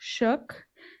makes Shook,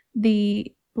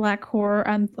 the Black horror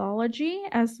anthology,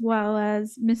 as well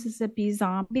as Mississippi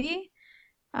Zombie.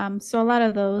 So a lot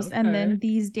of those, and Okay. then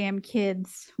These Damn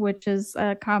Kids, which is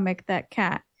a comic that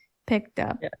Kat picked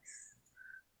up. Yes.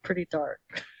 Pretty dark.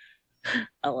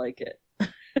 I like it.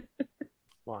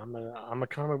 Well, I'm a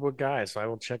comic book guy, so I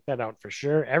will check that out for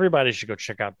sure. Everybody should go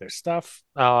check out their stuff.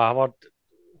 How about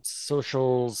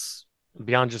socials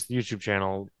beyond just the YouTube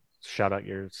channel? Shout out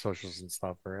your socials and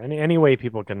stuff, or any way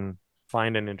people can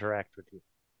find and interact with you.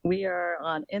 We are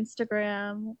on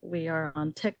Instagram. We are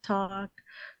on TikTok.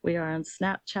 We are on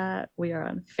Snapchat. We are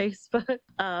on Facebook.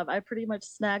 I pretty much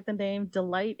snagged the name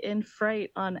Delight in Fright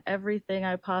on everything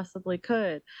I possibly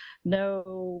could.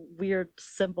 No weird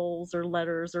symbols or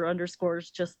letters or underscores,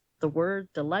 just the word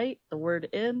delight, the word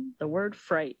in, the word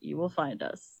fright. You will find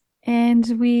us.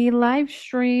 And we live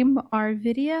stream our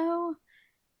video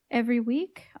every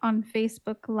week on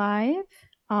Facebook Live,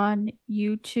 on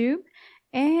YouTube,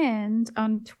 and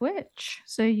on Twitch.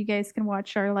 So you guys can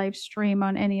watch our live stream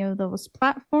on any of those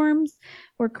platforms.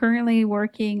 We're currently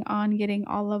working on getting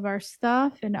all of our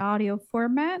stuff in audio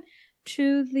format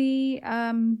to the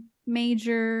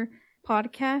major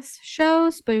podcast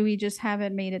shows, but we just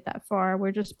haven't made it that far.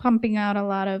 We're just pumping out a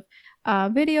lot of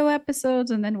video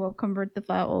episodes, and then we'll convert the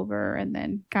file over and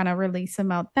then kind of release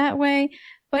them out that way.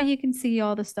 But you can see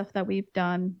all the stuff that we've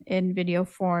done in video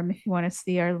form if you want to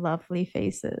see our lovely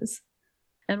faces.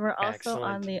 And we're also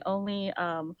on Excellent. the only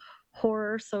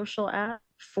horror social app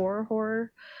for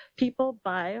horror people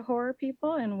by horror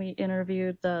people. And we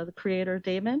interviewed the creator,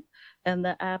 Damon, and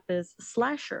the app is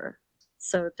Slasher.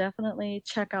 So definitely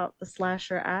check out the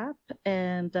Slasher app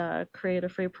and create a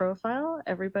free profile.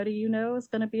 Everybody you know is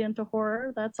going to be into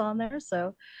horror that's on there.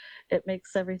 So it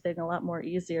makes everything a lot more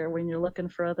easier when you're looking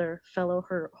for other fellow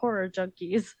horror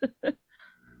junkies.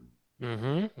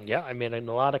 Yeah, I made a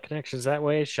lot of connections that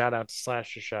way. Shout out to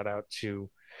Slasher. Shout out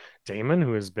to Damon,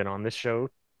 who has been on this show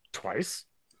twice.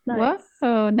 Nice.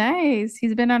 Whoa, nice.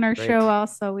 He's been on our Great. show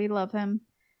also. We love him.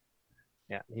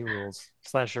 Yeah, he rules.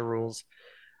 Slasher rules.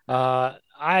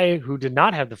 Who did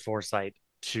not have the foresight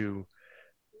to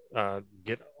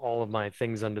get all of my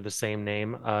things under the same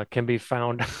name, can be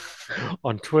found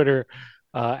on Twitter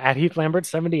at Heath Lambert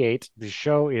 78. The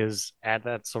show is at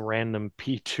That's a Random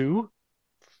P2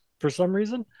 for some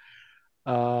reason.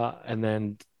 And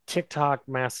then TikTok,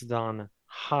 Mastodon,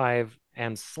 Hive,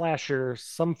 and Slasher,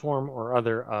 some form or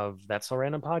other of That's a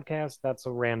Random Podcast, That's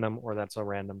a Random, or That's a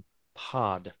Random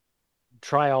Pod.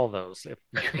 Try all those.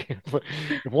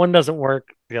 If one doesn't work,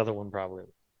 the other one probably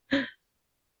will.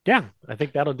 Yeah, I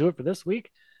think that'll do it for this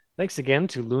week. Thanks again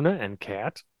to Luna and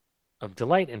Kat. of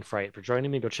Delight in Fright for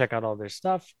joining me. Go check out all their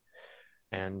stuff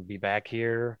and be back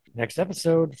here next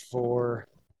episode for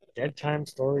Dead Time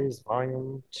Stories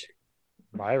Volume 2.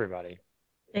 Bye, everybody.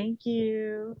 Thank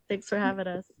you. Thanks for having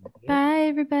us. Bye,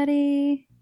 everybody.